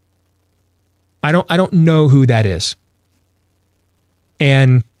 I don't know who that is.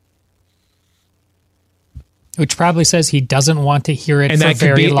 And which probably says he doesn't want to hear it for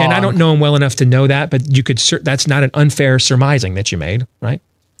very long. And I don't know him well enough to know that, but you could. That's not an unfair surmising that you made, right?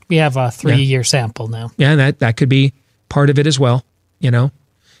 We have a 3-year sample now. Yeah, and that could be part of it as well,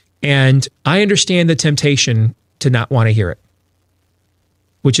 And I understand the temptation to not want to hear it,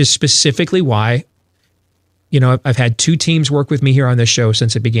 which is specifically why, I've had 2 teams work with me here on this show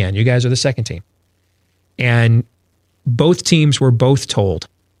since it began. You guys are the second team. And both teams were both told,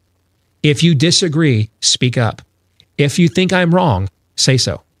 if you disagree, speak up. If you think I'm wrong, say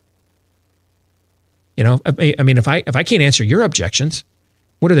so. I mean, if I can't answer your objections,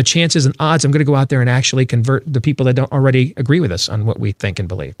 what are the chances and odds I'm going to go out there and actually convert the people that don't already agree with us on what we think and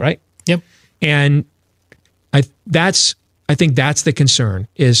believe, right? Yep. And I think that's the concern,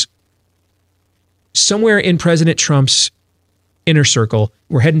 is somewhere in President Trump's inner circle,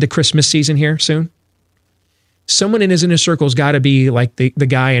 we're heading to Christmas season here soon. Someone in his inner circle's got to be like the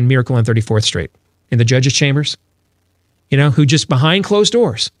guy in Miracle on 34th Street in the judge's chambers, who just behind closed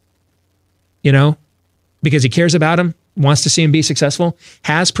doors, because he cares about him, wants to see him be successful,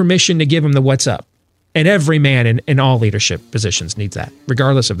 has permission to give him the what's up. And every man in all leadership positions needs that,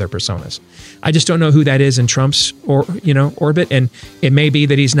 regardless of their personas. I just don't know who that is in Trump's orbit, and it may be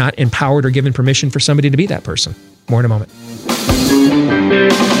that he's not empowered or given permission for somebody to be that person. More in a moment.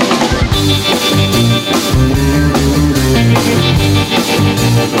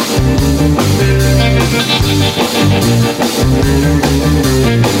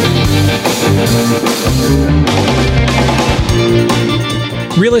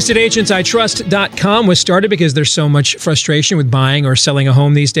 RealestateAgentsITrust.com was started because there's so much frustration with buying or selling a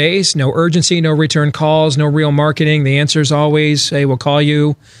home these days. No urgency, no return calls, no real marketing. The answer is always, hey, we'll call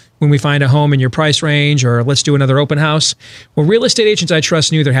you when we find a home in your price range, or let's do another open house. Well, Real Estate Agents I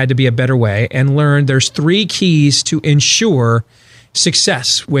Trust knew there had to be a better way and learned there's 3 keys to ensure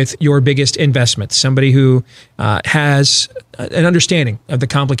success with your biggest investments. Somebody who has an understanding of the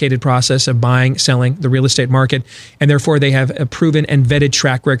complicated process of buying, selling the real estate market, and therefore they have a proven and vetted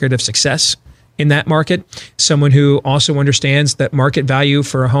track record of success in that market, someone who also understands that market value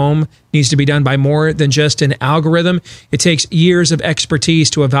for a home needs to be done by more than just an algorithm. It takes years of expertise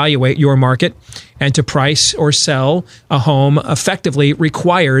to evaluate your market, and to price or sell a home effectively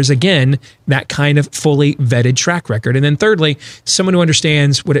requires, again, that kind of fully vetted track record. And then thirdly, someone who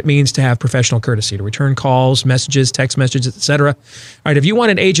understands what it means to have professional courtesy, to return calls, messages, text messages, etc. All right, if you want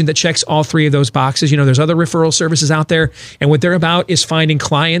an agent that checks all three of those boxes, there's other referral services out there, and what they're about is finding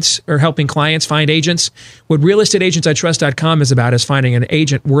clients or helping clients find agents. What realestateagentsitrust.com is about is finding an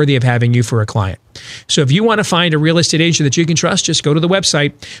agent worthy of having you for a client. So if you want to find a real estate agent that you can trust, just go to the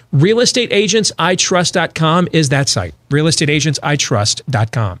website. Realestateagentsitrust.com is that site.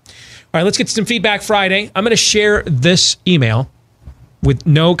 Realestateagentsitrust.com. All right, let's get some feedback Friday. I'm going to share this email with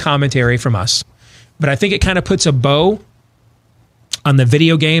no commentary from us, but I think it kind of puts a bow on the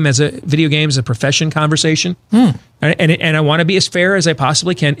video game as a profession conversation. And I want to be as fair as I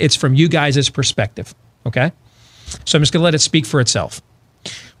possibly can. It's from you guys' perspective. Okay? So I'm just going to let it speak for itself.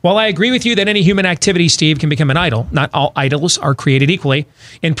 While I agree with you that any human activity, Steve, can become an idol, not all idols are created equally.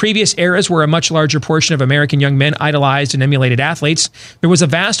 In previous eras where a much larger portion of American young men idolized and emulated athletes, there was a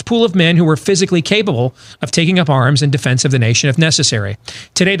vast pool of men who were physically capable of taking up arms in defense of the nation if necessary.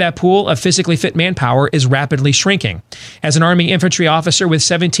 Today, that pool of physically fit manpower is rapidly shrinking. As an Army infantry officer with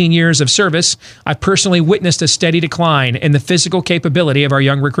 17 years of service, I've personally witnessed a steady decline in the physical capability of our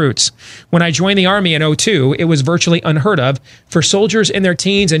young recruits. When I joined the Army in 2002, it was virtually unheard of for soldiers in their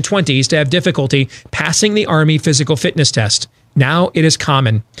teens and 20s to have difficulty passing the Army physical fitness test. Now it is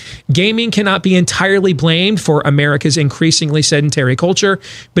common. Gaming cannot be entirely blamed for America's increasingly sedentary culture,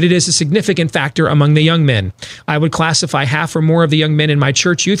 but it is a significant factor among the young men. I would classify half or more of the young men in my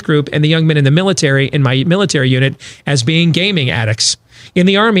church youth group and the young men in the military, in my military unit, as being gaming addicts. In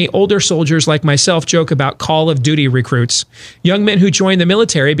the Army, older soldiers like myself joke about Call of Duty recruits, young men who joined the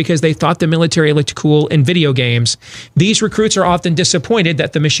military because they thought the military looked cool in video games. These recruits are often disappointed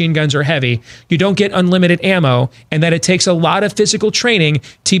that the machine guns are heavy, you don't get unlimited ammo, and that it takes a lot of physical training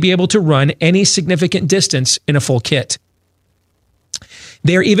to be able to run any significant distance in a full kit.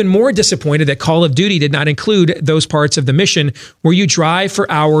 They are even more disappointed that Call of Duty did not include those parts of the mission where you drive for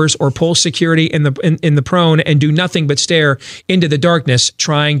hours or pull security in the prone and do nothing but stare into the darkness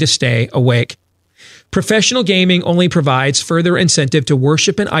trying to stay awake. Professional gaming only provides further incentive to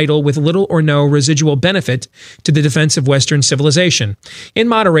worship an idol with little or no residual benefit to the defense of Western civilization. In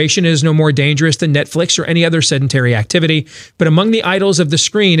moderation, it is no more dangerous than Netflix or any other sedentary activity, but among the idols of the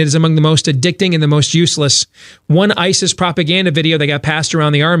screen, it is among the most addicting and the most useless. One ISIS propaganda video that got passed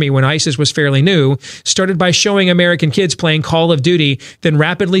around the Army when ISIS was fairly new started by showing American kids playing Call of Duty, then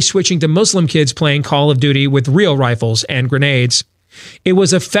rapidly switching to Muslim kids playing Call of Duty with real rifles and grenades. It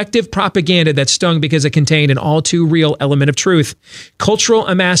was effective propaganda that stung because it contained an all too real element of truth. Cultural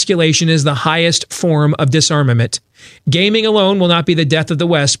emasculation is the highest form of disarmament. Gaming alone will not be the death of the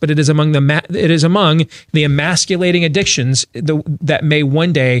West, but it is among the emasculating addictions that may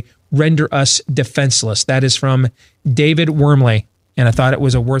one day render us defenseless. That is from David Wormley, and I thought it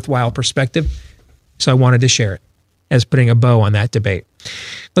was a worthwhile perspective, so I wanted to share it as putting a bow on that debate.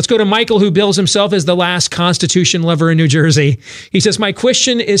 Let's go to Michael, who bills himself as the last Constitution lover in New Jersey. He says, my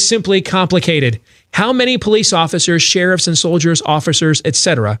question is simply complicated. How many police officers, sheriffs and soldiers, officers,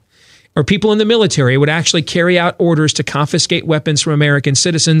 etc., or people in the military would actually carry out orders to confiscate weapons from American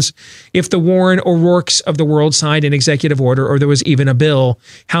citizens if the Warren or Rourkes of the world signed an executive order or there was even a bill?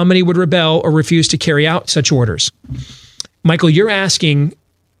 How many would rebel or refuse to carry out such orders? Michael, you're asking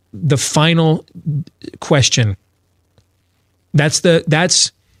the final question. That's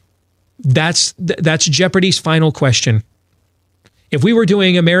Jeopardy's final question. If we were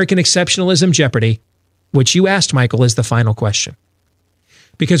doing American exceptionalism Jeopardy, which you asked, Michael, is the final question.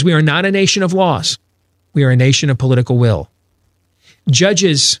 Because we are not a nation of laws. We are a nation of political will.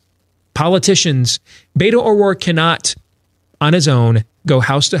 Judges, politicians, Beto O'Rourke cannot, on his own, go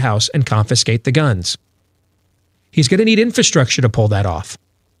house to house and confiscate the guns. He's going to need infrastructure to pull that off.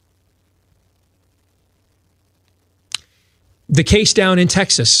 The case down in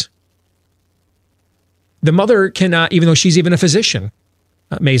Texas. The mother cannot, even though she's even a physician,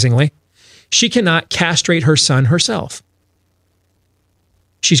 amazingly, she cannot castrate her son herself.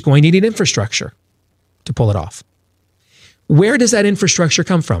 She's going to need infrastructure to pull it off. Where does that infrastructure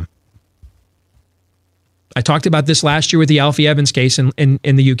come from? I talked about this last year with the Alfie Evans case in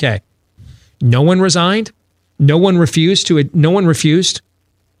the UK. No one resigned. No one refused to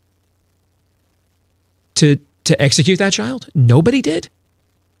execute that child. Nobody did.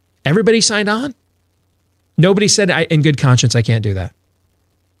 Everybody signed on. Nobody said, in good conscience, I can't do that.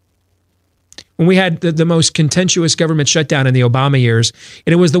 when we had the most contentious government shutdown in the Obama years,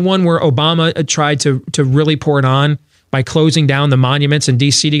 and it was the one where Obama tried to really pour it on by closing down the monuments in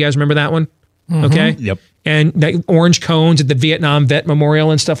D.C. Do you guys remember that one? Mhm. Okay. Yep. And the orange cones at the Vietnam Vet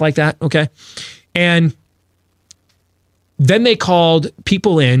Memorial and stuff like that. Okay. And then they called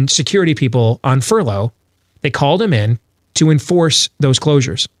people in, security people on furlough. They called them in to enforce those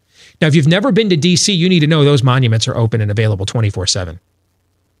closures. Now, if you've never been to D.C., you need to know those monuments are open and available 24/7.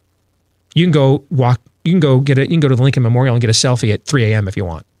 You can go walk. You can go to the Lincoln Memorial and get a selfie at 3 a.m. if you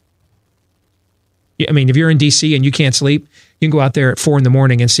want. I mean, if you're in D.C. and you can't sleep, you can go out there at 4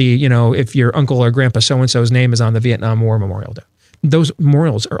 a.m. and see, if your uncle or grandpa so-and-so's name is on the Vietnam War Memorial. Those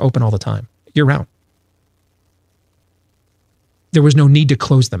memorials are open all the time, year-round. There was no need to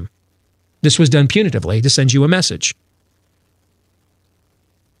close them. This was done punitively to send you a message.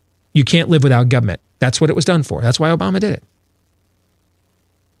 You can't live without government. That's what it was done for. That's why Obama did it.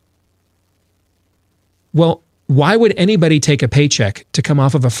 Well, why would anybody take a paycheck to come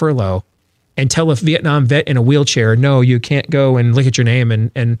off of a furlough and tell a Vietnam vet in a wheelchair, no, you can't go and look at your name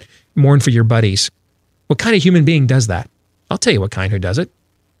and mourn for your buddies? What kind of human being does that? I'll tell you what kind who does it.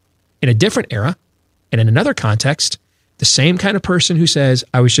 In a different era and in another context, the same kind of person who says,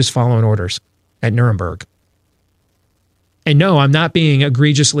 I was just following orders at Nuremberg. And no, I'm not being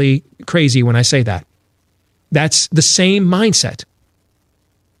egregiously crazy when I say that. That's the same mindset.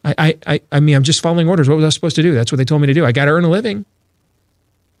 I mean, I'm just following orders. What was I supposed to do? That's what they told me to do. I got to earn a living.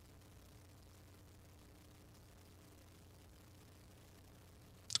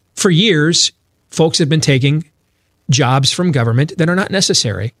 For years, folks have been taking jobs from government that are not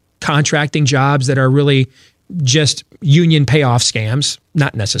necessary, contracting jobs that are really just union payoff scams,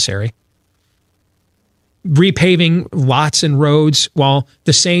 not necessary. Repaving lots and roads while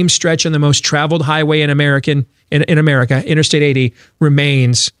the same stretch on the most traveled highway in America, Interstate 80,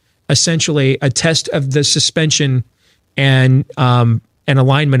 remains essentially a test of the suspension and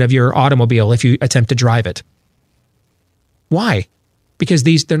alignment of your automobile if you attempt to drive it. Why? Because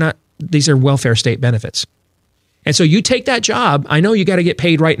these are welfare state benefits. And so you take that job, I know you got to get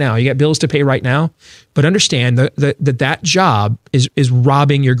paid right now. You got bills to pay right now, but understand that job is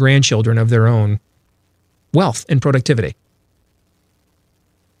robbing your grandchildren of their own wealth and productivity.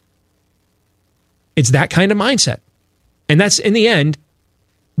 It's that kind of mindset. And that's, in the end,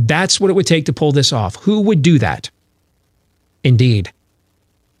 that's what it would take to pull this off. Who would do that? Indeed.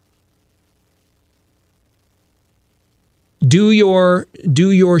 Do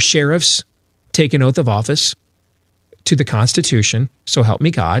your sheriffs take an oath of office to the Constitution, so help me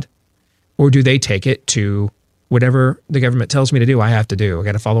God, or do they take it to whatever the government tells me to do, I have to do? I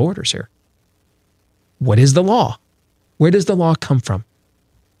got to follow orders here. What is the law? Where does the law come from?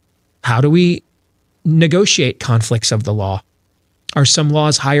 How do we negotiate conflicts of the law? Are some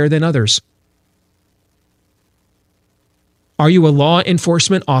laws higher than others? Are you a law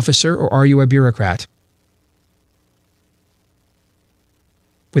enforcement officer or are you a bureaucrat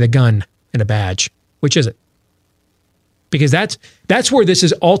with a gun and a badge? Which is it? Because that's where this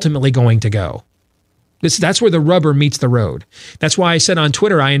is ultimately going to go. That's where the rubber meets the road. That's why I said on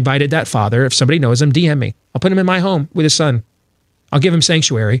Twitter, I invited that father. If somebody knows him, DM me. I'll put him in my home with his son. I'll give him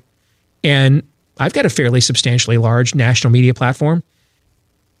sanctuary. And I've got a fairly substantially large national media platform.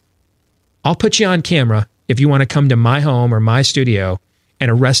 I'll put you on camera if you want to come to my home or my studio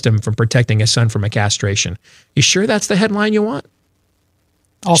and arrest him for protecting his son from a castration. You sure that's the headline you want?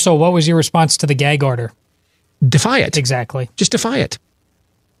 Also, what was your response to the gag order? Defy it. Exactly. Just defy it.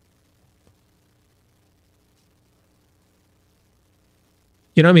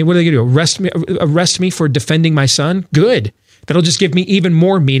 You know what I mean? What are they going to do? Arrest me for defending my son? Good. That'll just give me even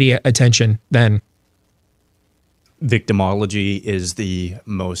more media attention then. Victimology is the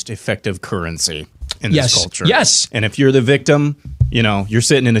most effective currency in this culture. Yes. And if you're the victim, you're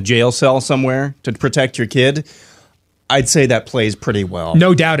sitting in a jail cell somewhere to protect your kid, I'd say that plays pretty well.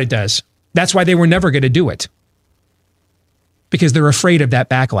 No doubt it does. That's why they were never going to do it. Because they're afraid of that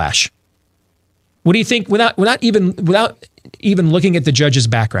backlash. What do you think, without even looking at the judge's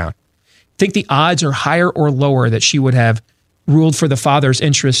background, think the odds are higher or lower that she would have ruled for the father's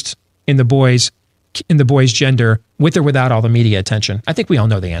interest in the boy's gender with or without all the media attention? I think we all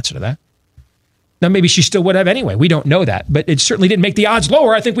know the answer to that. Now, maybe she still would have anyway. We don't know that. But it certainly didn't make the odds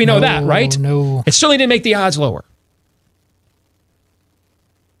lower. I think we know that, right? No. It certainly didn't make the odds lower.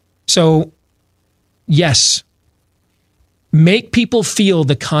 So, yes, make people feel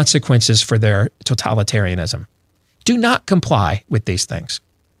the consequences for their totalitarianism. Do not comply with these things.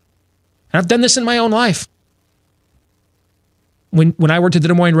 And I've done this in my own life. When I worked at the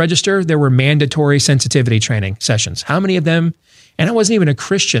Des Moines Register, there were mandatory sensitivity training sessions. How many of them And I wasn't even a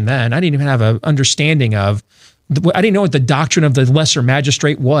Christian then. I didn't even have an understanding of, I didn't know what the doctrine of the lesser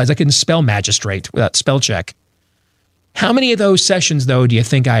magistrate was. I couldn't spell magistrate without spell check. How many of those sessions, though, do you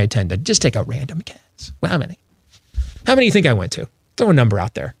think I attended? Just take a random guess. Well, how many? How many do you think I went to? Throw a number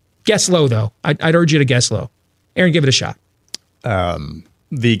out there. Guess low, though. I'd urge you to guess low. Aaron, give it a shot.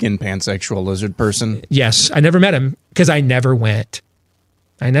 Vegan pansexual lizard person. Yes. I never met him because I never went.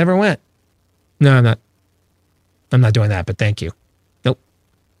 No, I'm not. I'm not doing that, but thank you. Nope.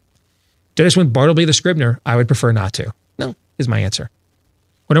 Did I just went Bartleby the Scribner? I would prefer not to. No, is my answer.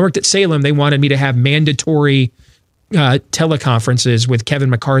 When I worked at Salem, they wanted me to have mandatory teleconferences with Kevin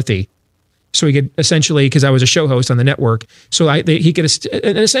McCarthy. So he could essentially, because I was a show host on the network, so he could,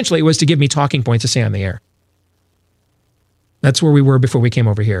 and essentially it was to give me talking points to say on the air. That's where we were before we came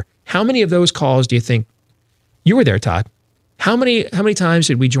over here. How many of those calls do you think, you were there, Todd? How many times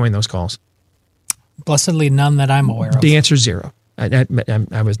did we join those calls? Blessedly none that I'm aware of. The answer is 0.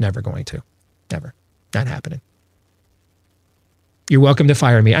 I was never going to. Never. Not happening. You're welcome to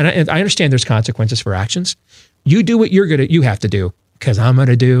fire me. And I understand there's consequences for actions. You do what you have to do, because I'm going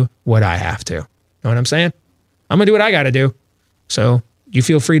to do what I have to. Know what I'm saying? I'm going to do what I got to do. So you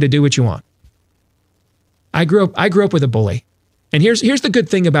feel free to do what you want. I grew up with a bully. And here's the good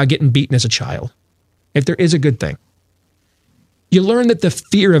thing about getting beaten as a child. If there is a good thing. You learn that the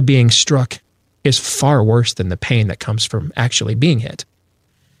fear of being struck is far worse than the pain that comes from actually being hit.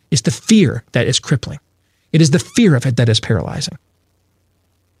 It's the fear that is crippling. It is the fear of it that is paralyzing.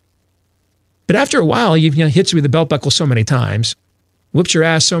 But after a while, hits you with the belt buckle so many times, whoops your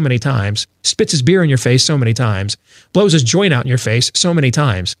ass so many times, spits his beer in your face so many times, blows his joint out in your face so many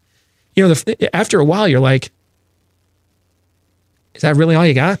times. After a while, you're like, is that really all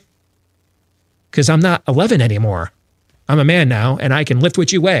you got? Because I'm not 11 anymore. I'm a man now, and I can lift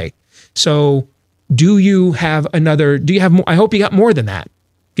what you weigh. So do you have more? I hope you got more than that.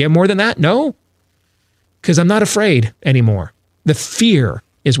 Do you have more than that? No? Because I'm not afraid anymore. The fear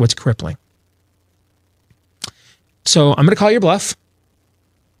is what's crippling. So I'm going to call your bluff,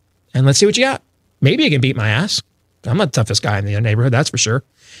 and let's see what you got. Maybe you can beat my ass. I'm not the toughest guy in the neighborhood, that's for sure.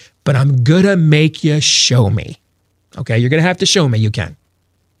 But I'm going to make you show me. Okay, you're going to have to show me you can.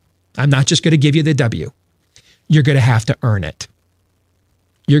 I'm not just going to give you the W. You're going to have to earn it.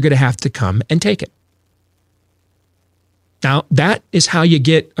 You're going to have to come and take it. Now, that is how you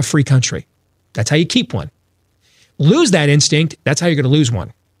get a free country. That's how you keep one. Lose that instinct, that's how you're going to lose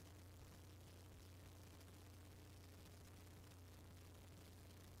one.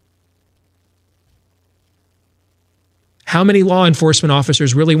 How many law enforcement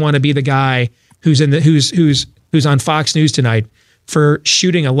officers really want to be the guy who's on Fox News tonight for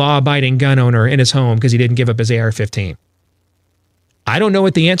shooting a law-abiding gun owner in his home because he didn't give up his AR-15? I don't know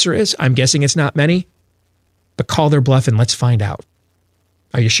what the answer is. I'm guessing it's not many. But call their bluff and let's find out.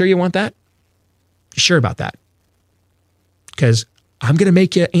 Are you sure you want that? You sure about that? Because I'm going to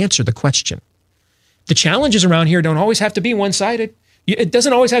make you answer the question. The challenges around here don't always have to be one-sided. It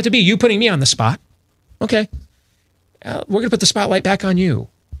doesn't always have to be you putting me on the spot. Okay. We're going to put the spotlight back on you.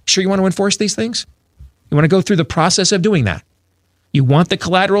 Sure you want to enforce these things? You want to go through the process of doing that? You want the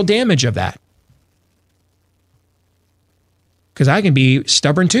collateral damage of that? Because I can be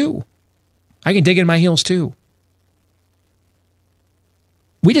stubborn too. I can dig in my heels too.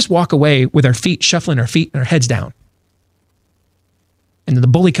 We just walk away with our feet, shuffling our feet and our heads down. And then the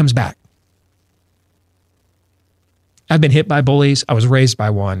bully comes back. I've been hit by bullies. I was raised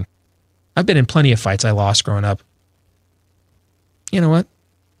by one. I've been in plenty of fights I lost growing up. You know what?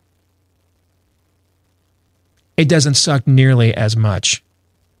 It doesn't suck nearly as much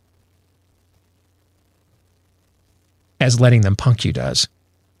as letting them punk you does.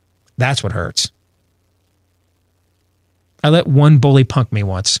 That's what hurts. I let one bully punk me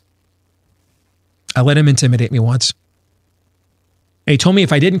once. I let him intimidate me once. And he told me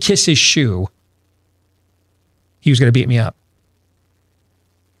if I didn't kiss his shoe, he was going to beat me up.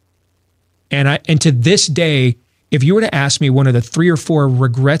 And to this day, if you were to ask me one of the 3 or 4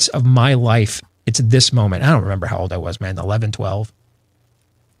 regrets of my life, it's this moment. I don't remember how old I was, man, 11, 12.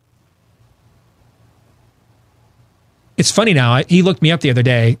 It's funny now. He looked me up the other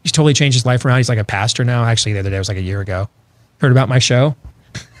day. He's totally changed his life around. He's like a pastor now. Actually, the other day was like a year ago. Heard about my show?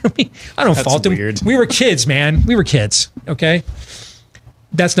 I don't fault him. Weird. We were kids, man. We were kids, okay?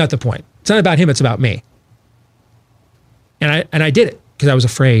 That's not the point. It's not about him. It's about me. And I did it because I was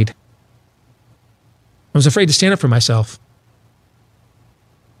afraid. I was afraid to stand up for myself.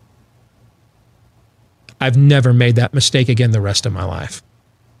 I've never made that mistake again the rest of my life.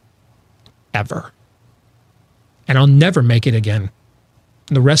 Ever. And I'll never make it again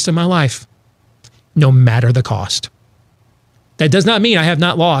the rest of my life, no matter the cost. That does not mean I have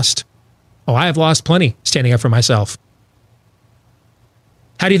not lost. Oh, I have lost plenty standing up for myself.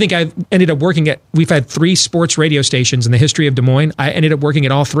 How do you think I've ended up working at? We've had 3 sports radio stations in the history of Des Moines. I ended up working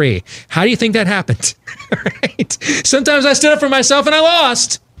at all 3. How do you think that happened? Right? Sometimes I stood up for myself and I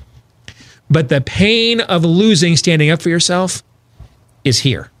lost. But the pain of losing standing up for yourself is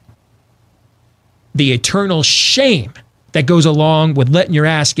here. The eternal shame that goes along with letting your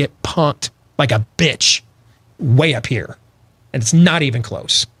ass get punked like a bitch way up here. And it's not even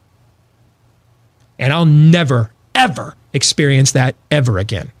close. And I'll never, ever experience that ever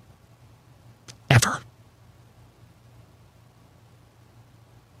again. Ever.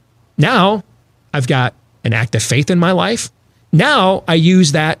 Now, I've got an act of faith in my life. Now, I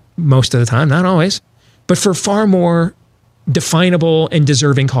use that most of the time, not always, but for far more definable and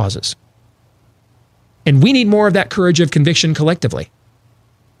deserving causes. And we need more of that courage of conviction collectively.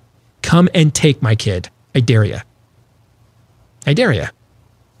 Come and take my kid. I dare you. I dare you.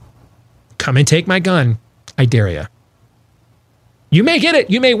 Come and take my gun. I dare you. You may get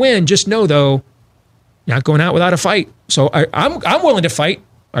it. You may win. Just know, though, not going out without a fight. So I'm willing to fight.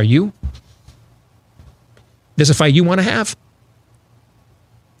 Are you? This is a fight you want to have?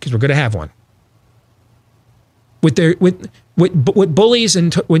 Because we're going to have one. What bullies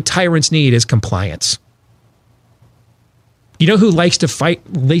and what tyrants need is compliance. You know who likes to fight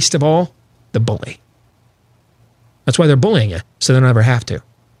least of all? The bully. That's why they're bullying you, so they don't ever have to.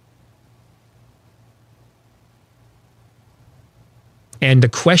 And the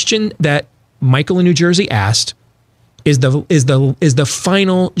question that Michael in New Jersey asked is the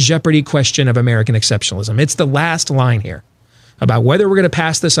final Jeopardy question of American exceptionalism. It's the last line here about whether we're going to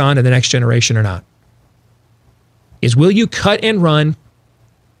pass this on to the next generation or not. Is will you cut and run,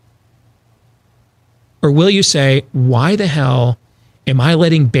 or will you say, why the hell am I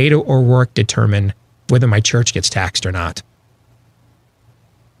letting Beto O'Rourke determine whether my church gets taxed or not?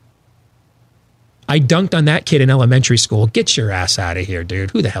 I dunked on that kid in elementary school. Get your ass out of here,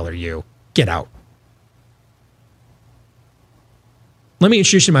 dude. Who the hell are you? Get out. Let me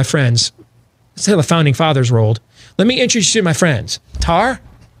introduce you to my friends. That's how the founding fathers rolled. Let me introduce you to my friends. Tar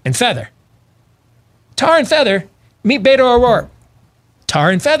and Feather. Tar and Feather, meet Beto O'Rourke.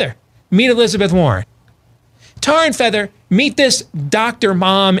 Tar and Feather, meet Elizabeth Warren. Tar and Feather, meet this doctor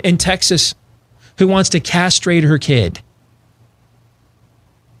mom in Texas who wants to castrate her kid.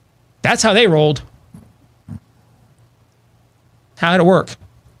 That's how they rolled. How did it work?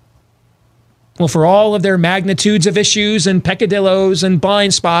 Well, for all of their magnitudes of issues and peccadillos and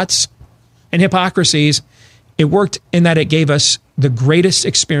blind spots and hypocrisies, it worked in that it gave us the greatest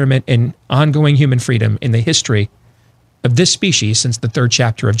experiment in ongoing human freedom in the history of this species since the 3rd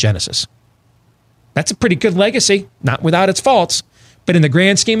chapter of Genesis. That's a pretty good legacy, not without its faults, but in the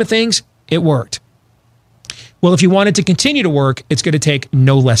grand scheme of things, it worked. Well, if you wanted to continue to work, it's going to take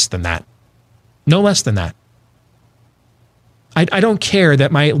no less than that. No less than that. I don't care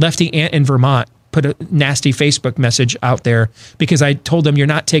that my lefty aunt in Vermont put a nasty Facebook message out there because I told them you're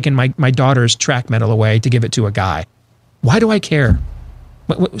not taking my daughter's track medal away to give it to a guy. Why do I care?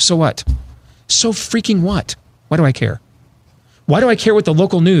 So what? So freaking what? Why do I care? Why do I care what the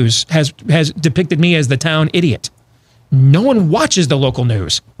local news has depicted me as the town idiot? No one watches the local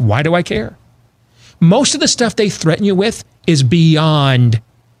news. Why do I care? Most of the stuff they threaten you with is beyond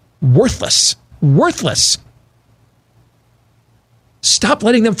worthless. Worthless. Stop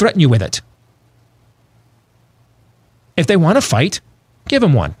letting them threaten you with it. If they want to fight, give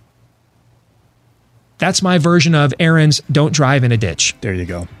them one. That's my version of Aaron's don't drive in a ditch. There you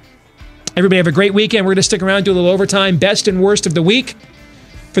go. Everybody have a great weekend. We're going to stick around, do a little overtime, best and worst of the week.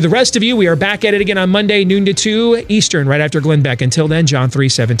 For the rest of you, we are back at it again on Monday, noon to 2 Eastern, right after Glenn Beck. Until then, John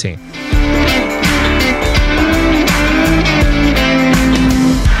 3:17.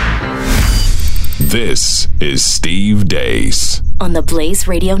 This is Steve Deace on the Blaze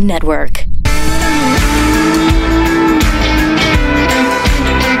Radio Network.